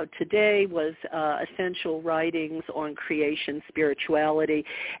talking about today was Essential Writings on Creation Spirituality.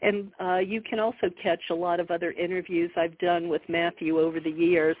 And you can also catch a lot of other interviews I've done with Matthew over the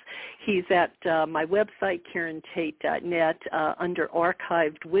years. He's at my website, KarenTate.net, under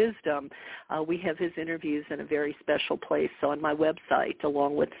Archived Wisdom. We have his interviews in a very special place on my website,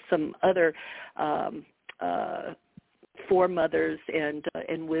 along with some other foremothers and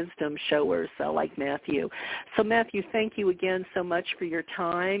wisdom showers like Matthew. So Matthew, thank you again so much for your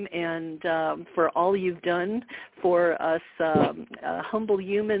time and for all you've done for us humble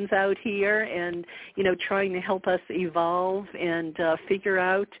humans out here, and trying to help us evolve and figure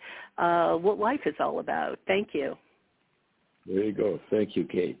out what life is all about. Thank you. There you go. Thank you,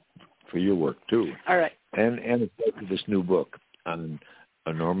 Kate, for your work too. All right. And this new book on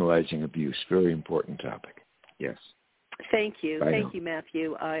normalizing abuse, very important topic. Yes. Thank you. Thank you,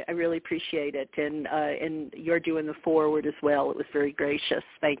 Matthew. I really appreciate it. And you're doing the forward as well. It was very gracious.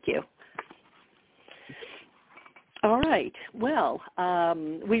 Thank you. All right. Well,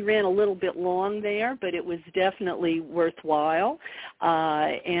 we ran a little bit long there, but it was definitely worthwhile.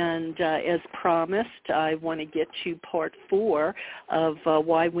 And as promised, I want to get to part 4 of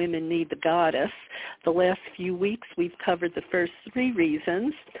Why Women Need the Goddess. The last few weeks, we've covered the first 3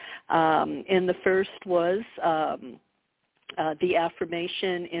 reasons. And the first was the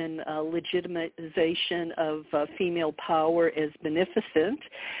affirmation and legitimization of female power as beneficent.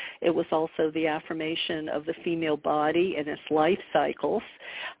 It was also the affirmation of the female body and its life cycles.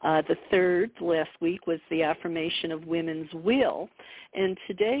 The third, last week, was the affirmation of women's will. And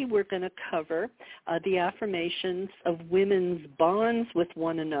today we're going to cover the affirmations of women's bonds with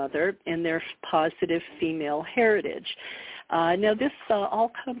one another and their positive female heritage. Now, this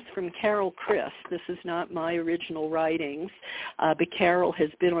all comes from Carol Christ. This is not my original writings, but Carol has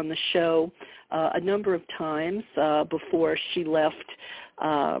been on the show a number of times before she left,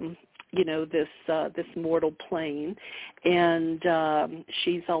 this mortal plane. And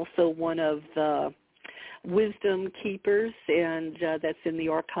she's also one of the wisdom keepers, and that's in the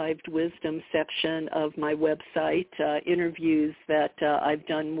archived wisdom section of my website. Interviews that I've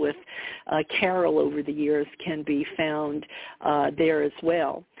done with Carol over the years can be found there as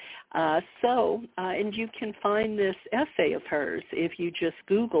well. And you can find this essay of hers if you just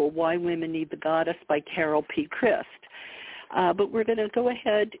Google Why Women Need the Goddess by Carol P. Christ. But we're going to go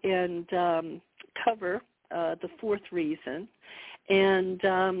ahead and cover the 4th reason. And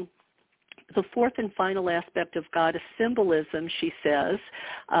the 4th and final aspect of goddess symbolism, she says,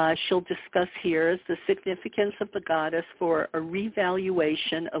 she'll discuss here is the significance of the goddess for a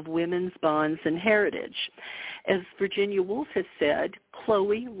revaluation of women's bonds and heritage. As Virginia Woolf has said,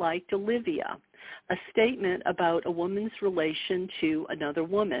 Chloe liked Olivia, a statement about a woman's relation to another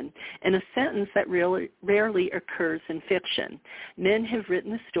woman, and a sentence that rarely occurs in fiction. Men have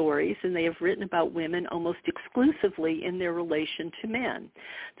written the stories, and they have written about women almost exclusively in their relation to men.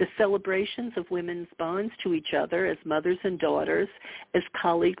 The celebrations of women's bonds to each other as mothers and daughters, as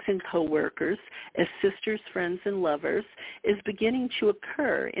colleagues and co-workers, as sisters, friends, and lovers is beginning to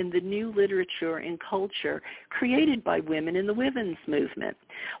occur in the new literature and culture created by women in the women's movement.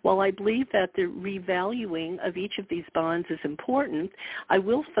 While I believe that the revaluing of each of these bonds is important, I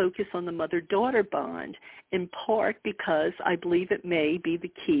will focus on the mother-daughter bond, in part because I believe it may be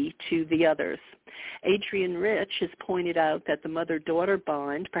the key to the others. Adrienne Rich has pointed out that the mother-daughter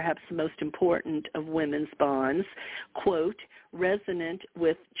bond, perhaps the most important of women's bonds, quote, resonant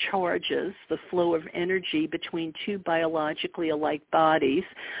with charges, the flow of energy between two biologically alike bodies,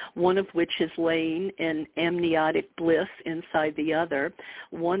 one of which is laying in amniotic bliss inside the other,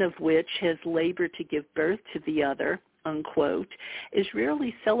 one of which has labored to give birth to the other, unquote, is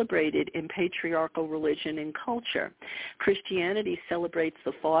rarely celebrated in patriarchal religion and culture. Christianity celebrates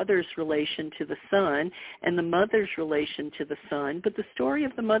the father's relation to the son and the mother's relation to the son, but the story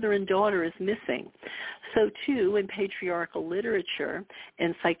of the mother and daughter is missing. So too, in patriarchal literature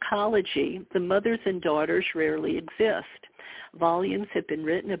and psychology, the mothers and daughters rarely exist. Volumes have been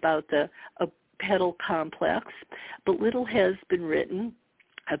written about the Oedipal complex, but little has been written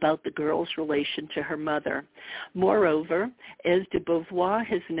about the girl's relation to her mother. Moreover, as de Beauvoir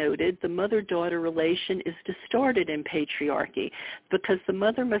has noted, the mother-daughter relation is distorted in patriarchy because the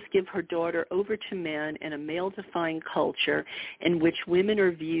mother must give her daughter over to man in a male-defined culture in which women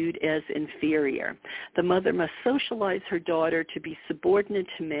are viewed as inferior. The mother must socialize her daughter to be subordinate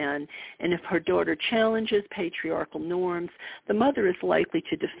to man, and if her daughter challenges patriarchal norms, the mother is likely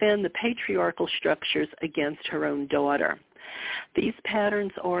to defend the patriarchal structures against her own daughter. These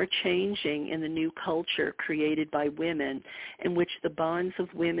patterns are changing in the new culture created by women, in which the bonds of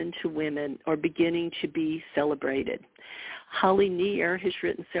women to women are beginning to be celebrated. Holly Near has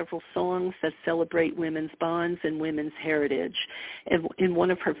written several songs that celebrate women's bonds and women's heritage. And in one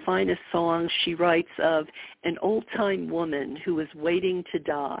of her finest songs, she writes of an old-time woman who is waiting to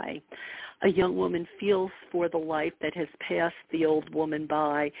die. A young woman feels for the life that has passed the old woman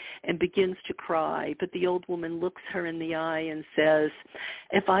by and begins to cry, but the old woman looks her in the eye and says,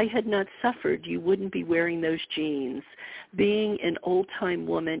 "If I had not suffered, you wouldn't be wearing those jeans. Being an old-time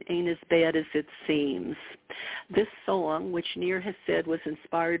woman ain't as bad as it seems." This song, which Near has said was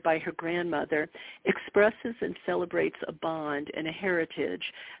inspired by her grandmother, expresses and celebrates a bond and a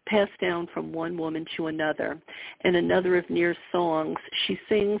heritage passed down from one woman to another. In another of Near's songs, she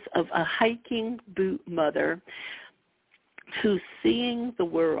sings of a hiking boot mother who's seeing the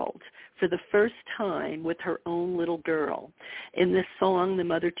world for the first time with her own little girl. In this song, the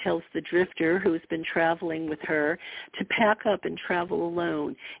mother tells the drifter who has been traveling with her to pack up and travel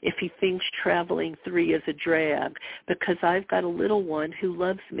alone if he thinks traveling three is a drag, because I've got a little one who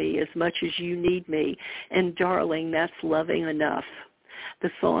loves me as much as you need me, and darling, that's loving enough.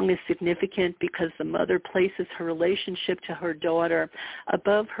 The song is significant because the mother places her relationship to her daughter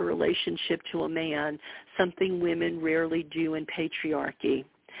above her relationship to a man, something women rarely do in patriarchy.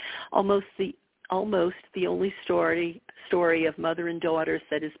 Almost the only story of mother and daughters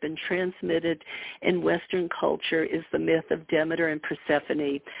that has been transmitted in Western culture is the myth of Demeter and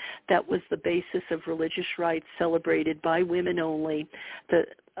Persephone. That was the basis of religious rites celebrated by women only, the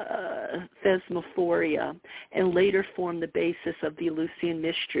Thesmophoria, and later formed the basis of the Eleusinian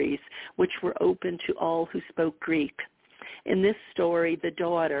Mysteries, which were open to all who spoke Greek. In this story, the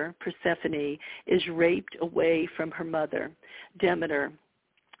daughter, Persephone, is raped away from her mother, Demeter,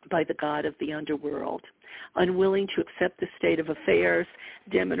 by the god of the underworld. Unwilling to accept the state of affairs,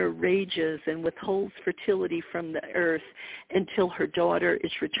 Demeter rages and withholds fertility from the earth until her daughter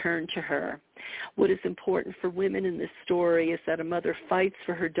is returned to her. What is important for women in this story is that a mother fights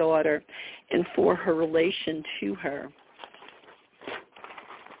for her daughter and for her relation to her.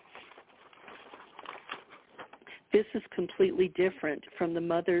 This is completely different from the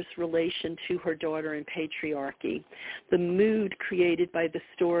mother's relation to her daughter in patriarchy. The mood created by the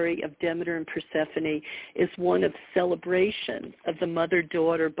story of Demeter and Persephone is one of celebration of the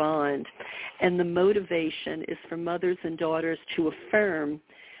mother-daughter bond, and the motivation is for mothers and daughters to affirm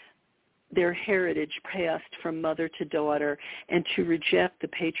their heritage passed from mother to daughter and to reject the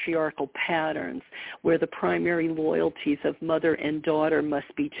patriarchal patterns where the primary loyalties of mother and daughter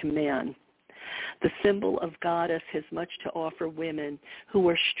must be to men. The symbol of goddess has much to offer women who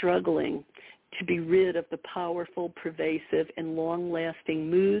are struggling to be rid of the powerful, pervasive, and long-lasting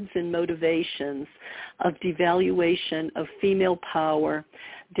moods and motivations of devaluation of female power,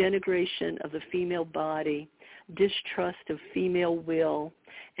 denigration of the female body, distrust of female will,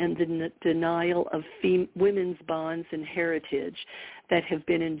 and the denial of women's bonds and heritage that have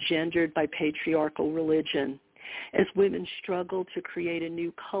been engendered by patriarchal religion. As women struggle to create a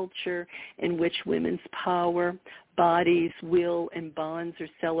new culture in which women's power, bodies, will, and bonds are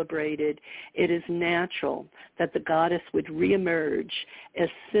celebrated, it is natural that the goddess would reemerge as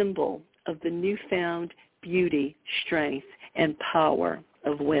symbol of the newfound beauty, strength, and power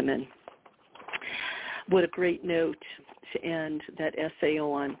of women. What a great note to end that essay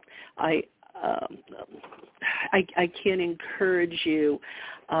on. I can't encourage you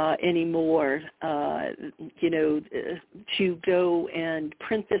anymore, to go and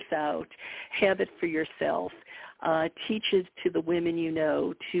print this out, have it for yourself, teach it to the women you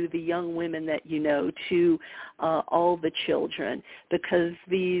know, to the young women that you know, to all the children, because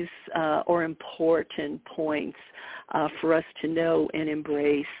these are important points for us to know and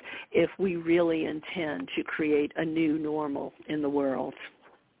embrace if we really intend to create a new normal in the world.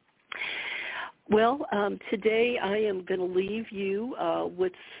 Well, today I am going to leave you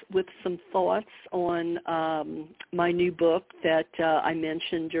with some thoughts on my new book that I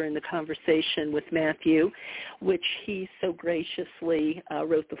mentioned during the conversation with Matthew, which he so graciously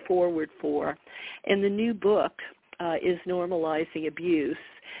wrote the foreword for. And the new book is Normalizing Abuse.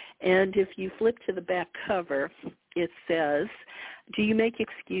 And if you flip to the back cover, it says, "Do you make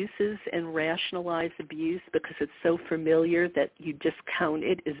excuses and rationalize abuse because it's so familiar that you discount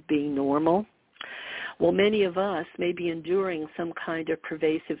it as being normal?" Well, many of us may be enduring some kind of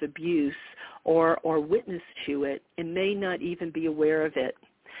pervasive abuse or witness to it and may not even be aware of it.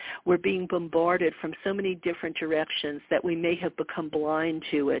 We're being bombarded from so many different directions that we may have become blind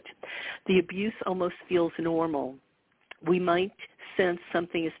to it. The abuse almost feels normal. We might sense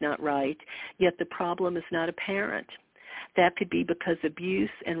something is not right, yet the problem is not apparent. That could be because abuse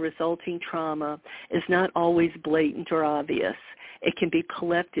and resulting trauma is not always blatant or obvious. It can be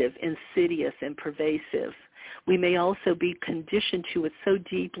collective, insidious, and pervasive. We may also be conditioned to it so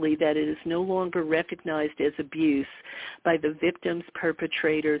deeply that it is no longer recognized as abuse by the victims,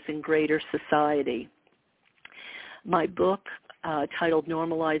 perpetrators, and greater society. My book titled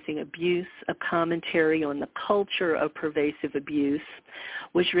Normalizing Abuse, A Commentary on the Culture of Pervasive Abuse,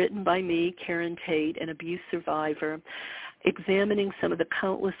 was written by me, Karen Tate, an abuse survivor, examining some of the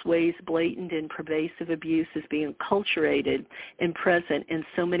countless ways blatant and pervasive abuse is being acculturated and present in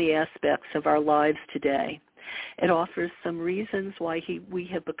so many aspects of our lives today. It offers some reasons why we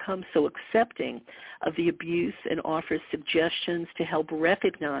have become so accepting of the abuse and offers suggestions to help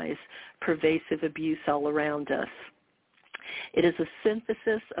recognize pervasive abuse all around us. It is a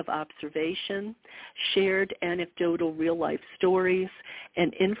synthesis of observation, shared anecdotal real-life stories,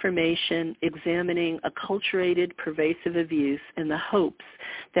 and information examining acculturated pervasive abuse in the hopes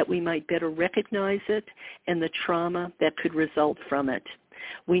that we might better recognize it and the trauma that could result from it.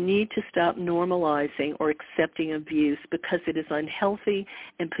 We need to stop normalizing or accepting abuse because it is unhealthy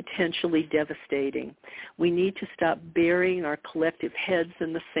and potentially devastating. We need to stop burying our collective heads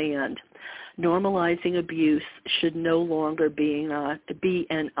in the sand. Normalizing abuse should no longer be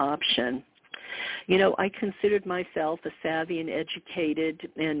an option. You know, I considered myself a savvy and educated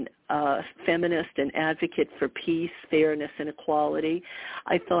and feminist and advocate for peace, fairness, and equality.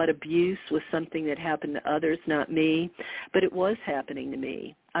 I thought abuse was something that happened to others, not me, but it was happening to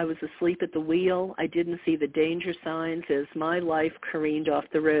me. I was asleep at the wheel. I didn't see the danger signs as my life careened off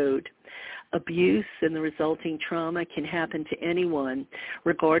the road. Abuse and the resulting trauma can happen to anyone,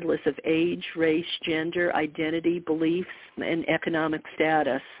 regardless of age, race, gender, identity, beliefs, and economic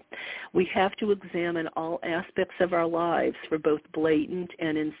status. We have to examine all aspects of our lives for both blatant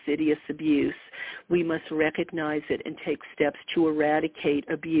and insidious abuse. We must recognize it and take steps to eradicate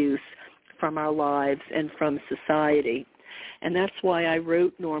abuse from our lives and from society. And that's why I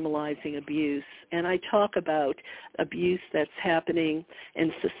wrote Normalizing Abuse. And I talk about abuse that's happening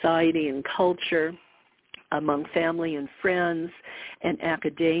in society and culture, among family and friends, and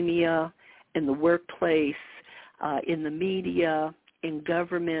academia, in the workplace, in the media, in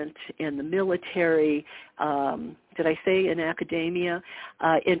government, in the military, did I say in academia,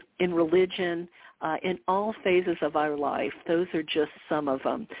 in religion, in all phases of our life. Those are just some of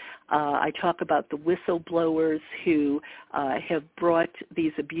them. I talk about the whistleblowers who have brought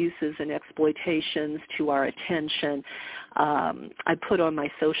these abuses and exploitations to our attention. I put on my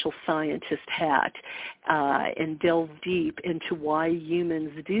social scientist hat and delve deep into why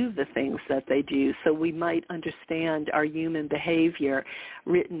humans do the things that they do, so we might understand our human behavior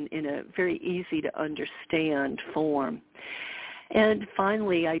written in a very easy to understand form. And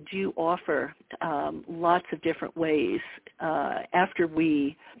finally, I do offer lots of different ways after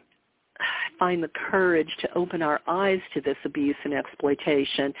we find the courage to open our eyes to this abuse and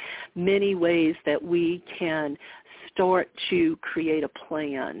exploitation, many ways that we can start to create a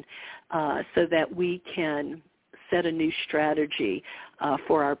plan so that we can set a new strategy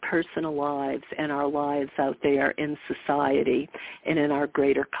for our personal lives and our lives out there in society and in our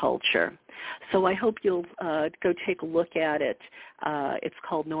greater culture. So I hope you'll go take a look at it. It's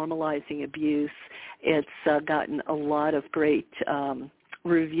called Normalizing Abuse. It's gotten a lot of great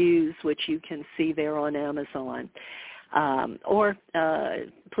reviews, which you can see there on Amazon. Or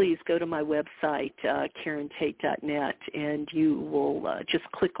please go to my website, KarenTate.net, and you will just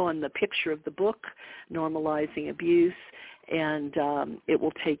click on the picture of the book, Normalizing Abuse, and it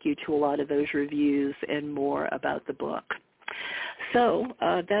will take you to a lot of those reviews and more about the book. So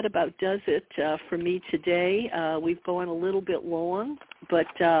that about does it for me today. We've gone a little bit long, but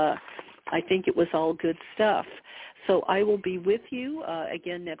I think it was all good stuff. So I will be with you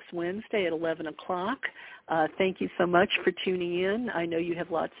again next Wednesday at 11 o'clock. Thank you so much for tuning in. I know you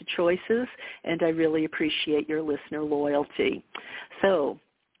have lots of choices, and I really appreciate your listener loyalty. So,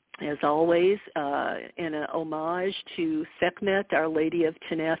 as always, in an homage to Sekhmet, Our Lady of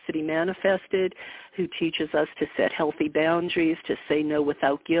Tenacity Manifested, who teaches us to set healthy boundaries, to say no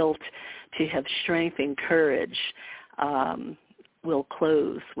without guilt, to have strength and courage, we'll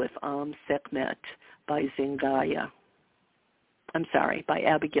close with Sekhmet by Zingaya. By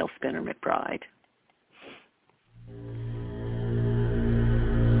Abigail Spinner McBride.